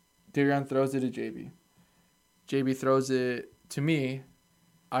Darion. Darion throws it to JB. JB throws it to me.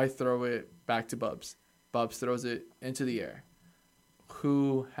 I throw it back to Bubs. Bubs throws it into the air.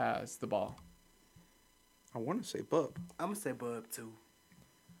 Who has the ball? I want to say Bub. I'm going to say Bub, too.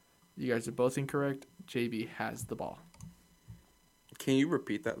 You guys are both incorrect. JB has the ball. Can you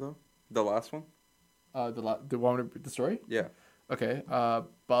repeat that though? The last one? The one with the story? Yeah. Okay.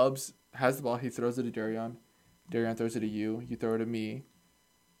 Bubs has the ball. He throws it to Darion. Darion throws it to you. You throw it to me.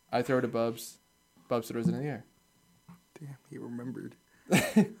 I throw it to Bubs. Bubs throws it in the air. Damn, he remembered.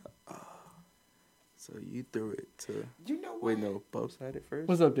 So you threw it to. You know what? Wait, no. Bubs had it first.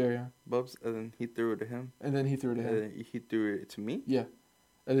 What's up, Darion? Bubs, and then he threw it to him. And then he threw it to And him. then he threw it to me. Yeah.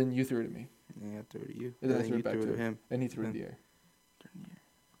 And then you threw it to me. And I threw it to you. And then I then threw you it back threw to it to him. And he threw it in the air.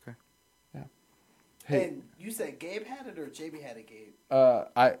 Okay. Yeah. Hey, And you said Gabe had it or JB had it, Gabe?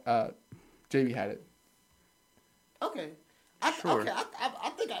 JB had it. Okay. Sure. Okay,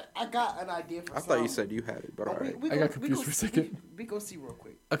 I think I got an idea for I thought you said you had it, but alright. I got confused for a second. We go see real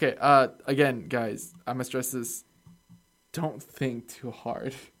quick. Okay, again, guys, I'm gonna stress this. Don't think too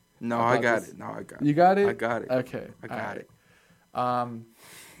hard. No, about I got this. it. No, I got it. You got it? I got it. Okay. I got it.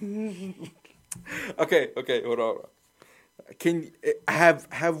 Okay, hold on. Can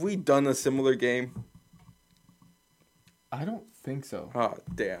have we done a similar game? I don't think so. Oh,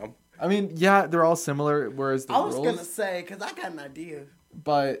 damn. I mean, yeah, they're all similar, whereas the I was rules, going to say, because I got an idea.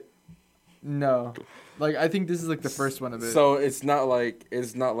 but no. Like, I think this is like the first one of it. So it's not like I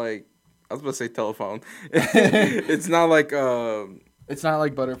was about to say telephone. It's not like it's not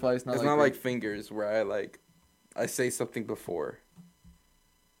like butterflies. it's not like fingers where I like I say something before.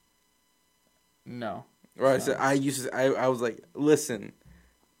 No. Or I was like, listen,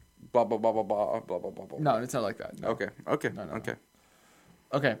 blah blah blah blah blah blah blah blah blah. No, it's not like that. No. Okay. No. Okay.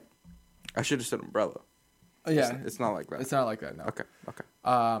 Okay. I should have said umbrella. Yeah. It's not like that. It's not like that. No. Okay.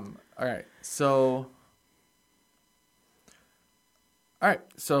 All right. So.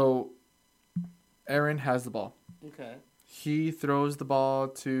 Aaron has the ball. Okay. He throws the ball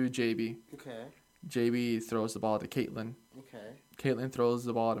to JB. Okay. JB throws the ball to Caitlin. Okay. Caitlin throws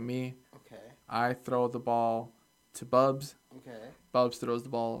the ball to me. Okay. I throw the ball to Bubs. Okay. Bubs throws the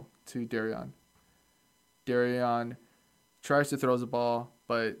ball to Darion. Darion tries to throw the ball,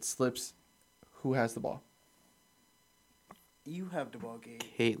 but slips. Who has the ball? You have the ball, Gabe.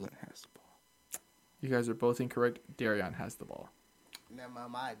 Caitlin has the ball. You guys are both incorrect. Darion has the ball. Never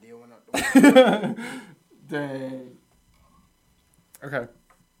mind, my idea went out the window. Dang. Okay.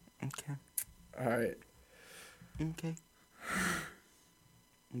 Okay. All right. Okay.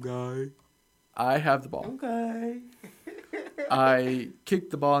 Guy. I have the ball. Okay. I kick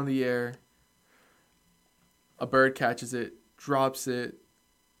the ball in the air. A bird catches it, drops it,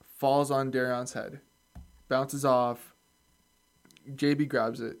 falls on Darion's head, bounces off. JB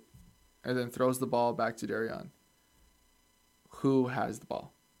grabs it, and then throws the ball back to Darion. Who has the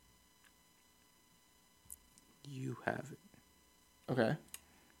ball? You have it. Okay.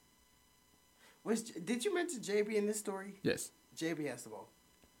 Did you mention JB in this story? Yes. JB has the ball.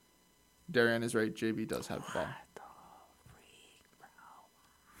 Darion is right. JB does have the ball.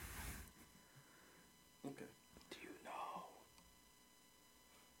 Okay. Do you know?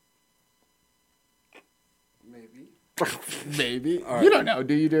 Maybe. Maybe. All right. You don't know,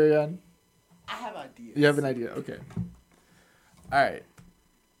 do you, Darion? I have ideas. You have an idea. Okay. All right.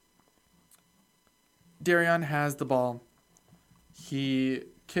 Darion has the ball. He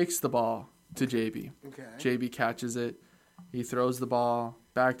kicks the ball to JB. Okay. JB catches it. He throws the ball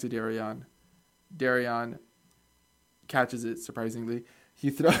back to Darion. Darion catches it, surprisingly. He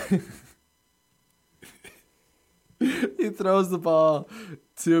he throws the ball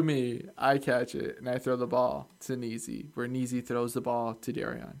to me. I catch it, and I throw the ball to Neezy, where Neezy throws the ball to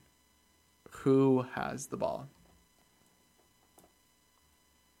Darion. Who has the ball?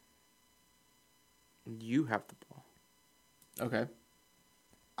 You have the ball. Okay.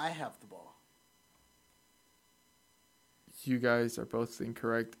 I have the ball. You guys are both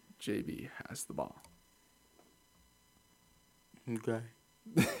incorrect. JB has the ball. Okay.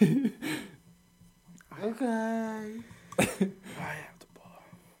 Okay. I have the ball.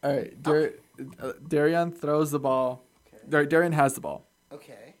 All right. Darion throws the ball. Okay. Darion has the ball.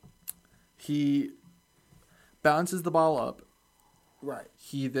 Okay. He bounces the ball up. Right.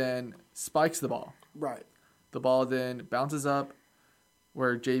 He then spikes the ball. Right. The ball then bounces up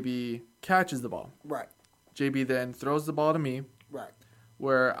where JB catches the ball. Right. JB then throws the ball to me Right.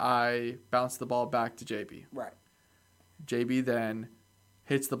 where I bounce the ball back to JB. Right. JB then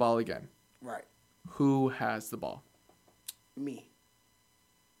hits the ball again. Right. Who has the ball? Me.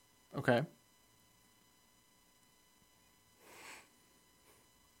 Okay.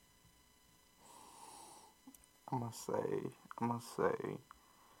 I'm gonna say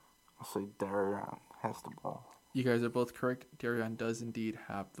Darion has the ball. You guys are both correct. Darion does indeed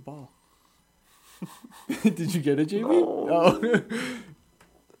have the ball. Did you get it, JB? No. Oh.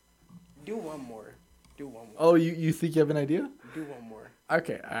 Do one more. Oh, you think you have an idea? Do one more.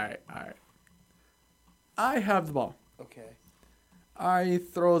 Okay, all right. I have the ball. Okay. I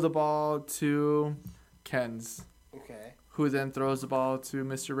throw the ball to Ken's, Okay. who then throws the ball to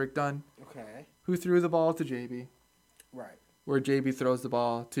Mr. Rick Dunn, Okay. who threw the ball to JB, Right. where JB throws the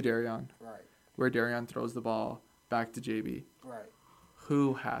ball to Darion, Right. where Darion throws the ball back to JB. Right.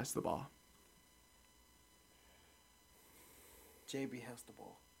 Who has the ball? JB has the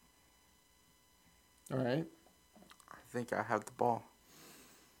ball. All right. I think I have the ball.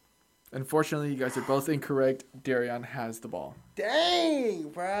 Unfortunately, you guys are both incorrect. Darion has the ball. Dang,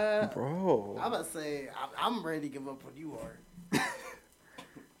 bruh. Bro. I'm about to say, I'm ready to give up on you are.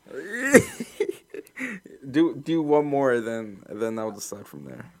 do one more, then I'll decide from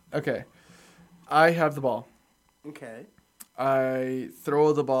there. Okay. I have the ball. Okay. I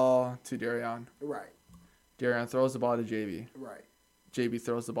throw the ball to Darion. Right. Darion throws the ball to JB. Right. JB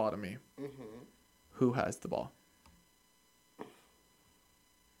throws the ball to me. Mm-hmm. Who has the ball?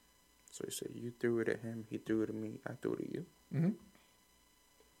 So you say you threw it at him, he threw it at me, I threw it at you. Mm-hmm.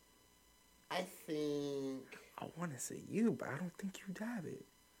 I think I want to say you, but I don't think you'd have it.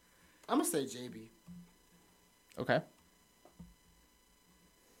 I'm gonna say JB. Okay.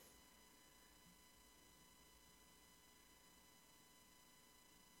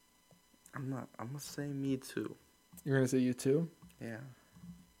 I'm gonna say me too. You're gonna say you too? Yeah.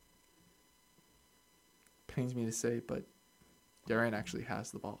 Pains me to say, but Darian actually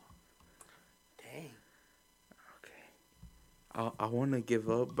has the ball. Dang. Okay. I want to give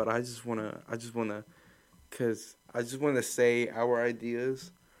up, but I just wanna, cause I just wanna say our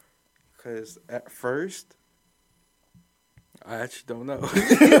ideas, cause at first, I actually don't know.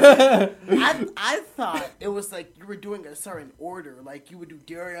 I thought it was like you were doing a certain order, like you would do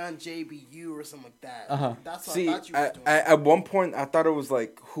Darian, JBU, or something like that. Uh-huh. That's what See, I thought you were doing. at one point, I thought it was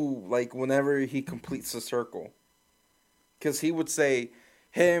like whenever he completes the circle. Because he would say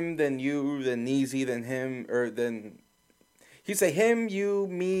him, then you, then Neezy, then him, or then... He'd say him, you,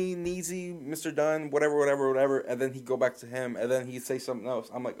 me, Neezy, Mr. Dunn, whatever, and then he'd go back to him, and then he'd say something else.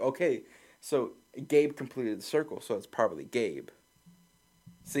 I'm like, okay, so Gabe completed the circle, so it's probably Gabe.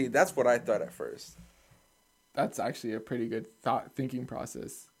 See, that's what I thought at first. That's actually a pretty good thinking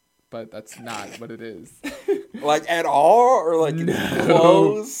process, but that's not what it is. Like, at all? Or, like, No.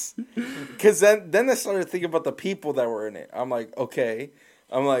 close? Because then I started thinking about the people that were in it. I'm like, okay.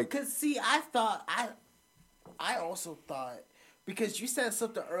 I'm like... Because, see, I also thought, because you said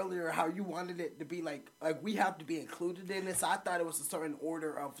something earlier how you wanted it to be like we have to be included in it, so I thought it was a certain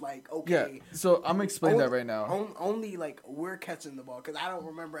order of like, okay. Yeah, so I'm gonna explain that right now. Only like we're catching the ball, because I don't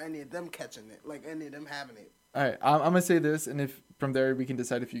remember any of them catching it, like any of them having it. All right, I'm gonna say this, and if from there we can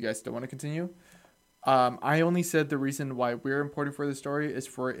decide if you guys still want to continue. I only said the reason why we're important for the story is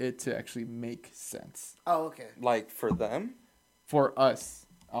for it to actually make sense. Oh, okay. Like, for them? For us,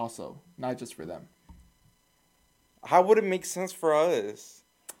 also, not just for them. How would it make sense for us?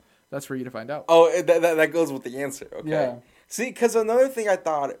 That's for you to find out. Oh, that goes with the answer. Okay. Yeah. See, because another thing I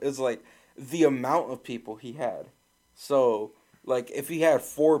thought is, like, the amount of people he had. So, like, if he had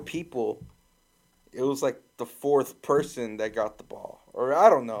 4 people, it was, like, the 4th person that got the ball. Or, I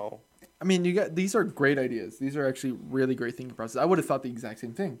don't know. I mean, these are great ideas. These are actually really great thinking process. I would have thought the exact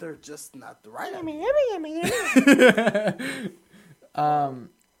same thing. They're just not the right.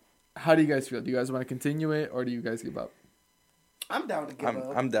 How do you guys feel? Do you guys want to continue it, or do you guys give up? I'm down to give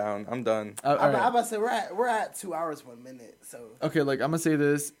up. I'm down. I'm done. All I'm right. about to say we're at 2 hours 1 minute. So Okay, like, I'm gonna say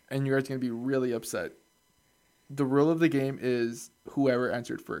this, and you guys are gonna be really upset. The rule of the game is whoever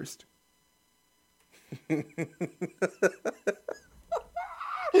answered first.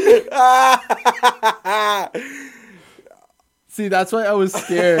 See, that's why I was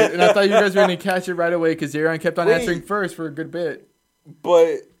scared, and I thought you guys were gonna catch it right away because Darian kept on Wait. answering first for a good bit.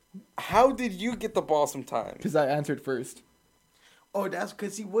 But how did you get the ball sometimes? Because I answered first. oh, that's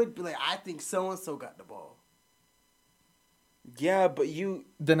because he would be like, I think so and so got the ball. Yeah, but you...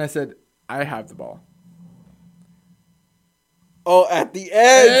 Then I said, I have the ball. Oh, at the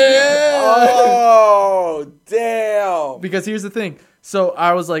end! Yeah. Oh, damn! Because here's the thing. So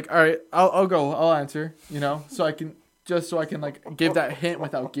I was like, all right, I'll go. I'll answer, so I can like give that hint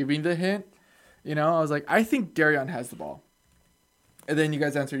without giving the hint. I was like, I think Darian has the ball. And then you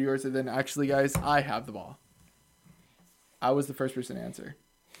guys answered yours, and then actually, guys, I have the ball. I was the first person to answer.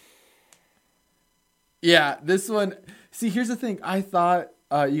 Yeah, this one. See, here's the thing. I thought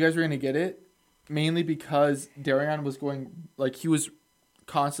you guys were going to get it, mainly because Darian was he was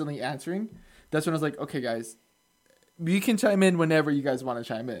constantly answering. That's when I was like, okay, guys, you can chime in whenever you guys want to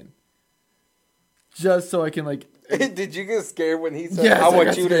chime in. Just so I can, Did you get scared when he said, Yes, I I want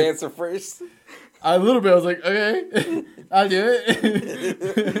got you to scared. answer first? a little bit, I was like, okay, I'll do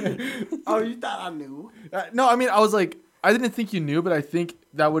it. Oh, you thought I knew? No, I mean, I was like, I didn't think you knew, but I think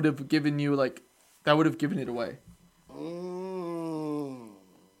that would have given you, that would have given it away.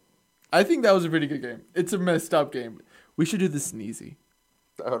 I think that was a pretty good game. It's a messed up game. We should do this Sneezy.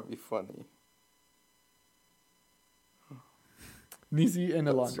 That would be funny. Neezy and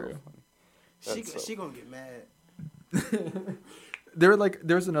That's Alondra. so funny. She gonna get mad. There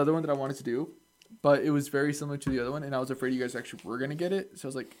was another one that I wanted to do, but it was very similar to the other one, and I was afraid you guys actually were gonna get it. So I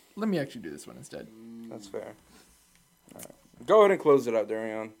was like, let me actually do this one instead. That's fair. All right. Go ahead and close it out,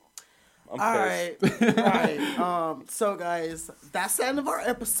 Darian. I'm All pissed. right, all right. So guys, that's the end of our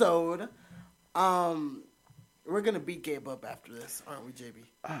episode. We're gonna beat Gabe up after this, aren't we, JB?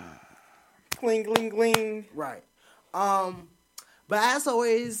 Gling, gling, gling. Right. But as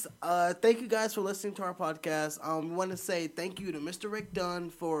always, thank you guys for listening to our podcast. We want to say thank you to Mr. Rick Dunn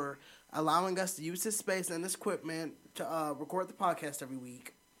for allowing us to use his space and his equipment to record the podcast every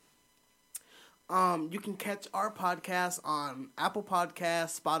week. You can catch our podcast on Apple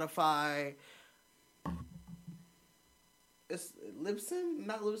Podcasts, Spotify. It's Libsyn?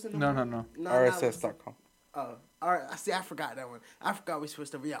 Not Libsyn? No. No, not RSS.com. Oh, all right. See, I forgot that one. I forgot we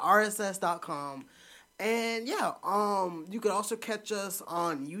switched over. Yeah, RSS.com. And yeah, you could also catch us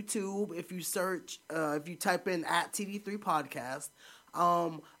on YouTube if you search, if you type in at TD3 Podcast.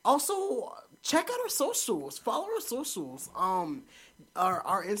 Also, check out our socials. Follow our socials. Our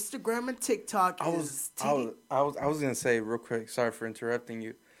Instagram and TikTok is TD. I was gonna say real quick. Sorry for interrupting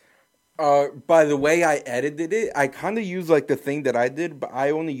you. By the way I edited it, I kind of used like the thing that I did, but I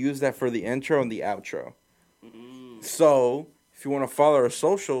only used that for the intro and the outro. So if you want to follow our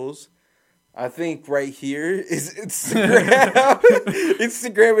socials, I think right here is Instagram,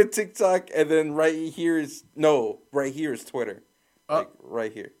 Instagram and TikTok, and then right here is Twitter. Like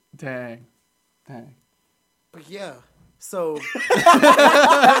right here. Dang. But yeah, so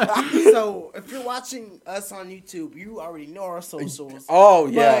if you're watching us on YouTube, you already know our socials. Oh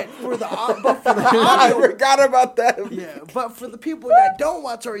yeah. But for the audio, I forgot about that. yeah. But for the people that don't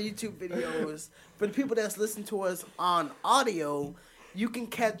watch our YouTube videos, for the people that's listening to us on audio, you can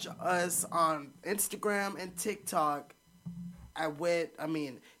catch us on Instagram and TikTok. You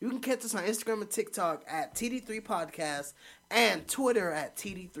can catch us on Instagram and TikTok at TD3 Podcast and Twitter at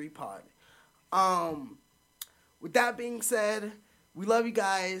TD3 Pod. With that being said, we love you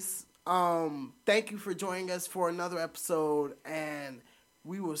guys. Thank you for joining us for another episode, and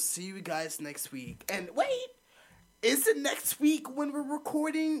we will see you guys next week. And wait, is it next week when we're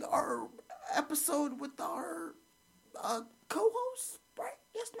recording our episode with our co-host? Right?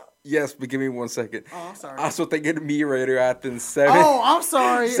 Yes, no. Yes, but give me 1 second. Oh, I'm sorry. Also thinking of me Radio Athens 7. Oh, I'm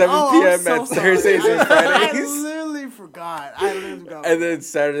sorry. 7 p.m. at Thursdays and Fridays. I literally forgot. And then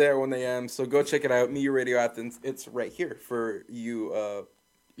Saturday at 1 a.m. So go check it out. Me Radio Athens. It's right here for you.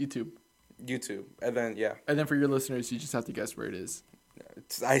 YouTube. And then, yeah. And then for your listeners, you just have to guess where it is.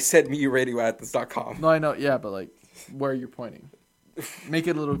 I said meradioathens.com. No, I know. Yeah, but like where you're pointing. Make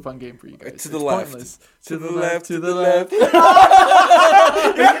it a little fun game for you guys. To the left. Pointless. To the left. To the left.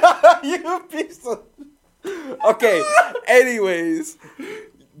 You piece of... Okay. Anyways.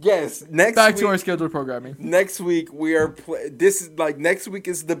 Yes. Back to our scheduled programming. Next week we are... next week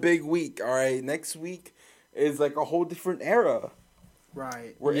is the big week. All right. Next week is like a whole different era.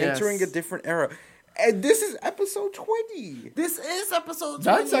 Right. We're entering a different era. And this is episode 20. This is episode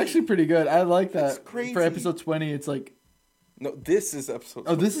 20. That's actually pretty good. I like that. That's crazy. For episode 20, it's like... No, this is episode 20.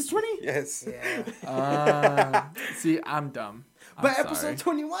 Oh, this is 20? Yes. Yeah. See, I'm dumb. But episode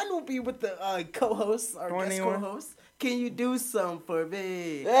 21 will be with the co-host, our guest 21. co-host. Can you do something for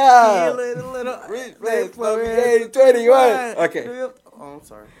me? Yeah. Little. Let's play 21. Okay. Oh, I'm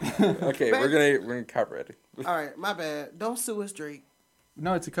sorry. Okay, we're gonna cover it. All right, my bad. Don't sue us, Drake.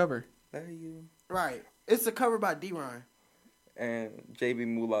 No, it's a cover. Right. It's a cover by D-Ron. And JB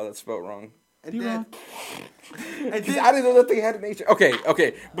Moolah, that's spelled wrong. And D-Ron. then, I didn't know that they had an H.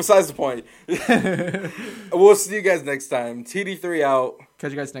 Okay. Besides the point. We'll see you guys next time. TD3 out.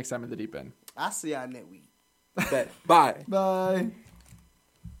 Catch you guys next time in the deep end. I'll see y'all next week. Bye. Bye.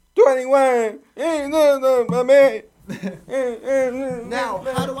 21. No, my man. Now,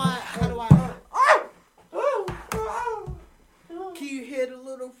 how do I? Can you hear the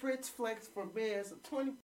little Fritz flex for bears of 20?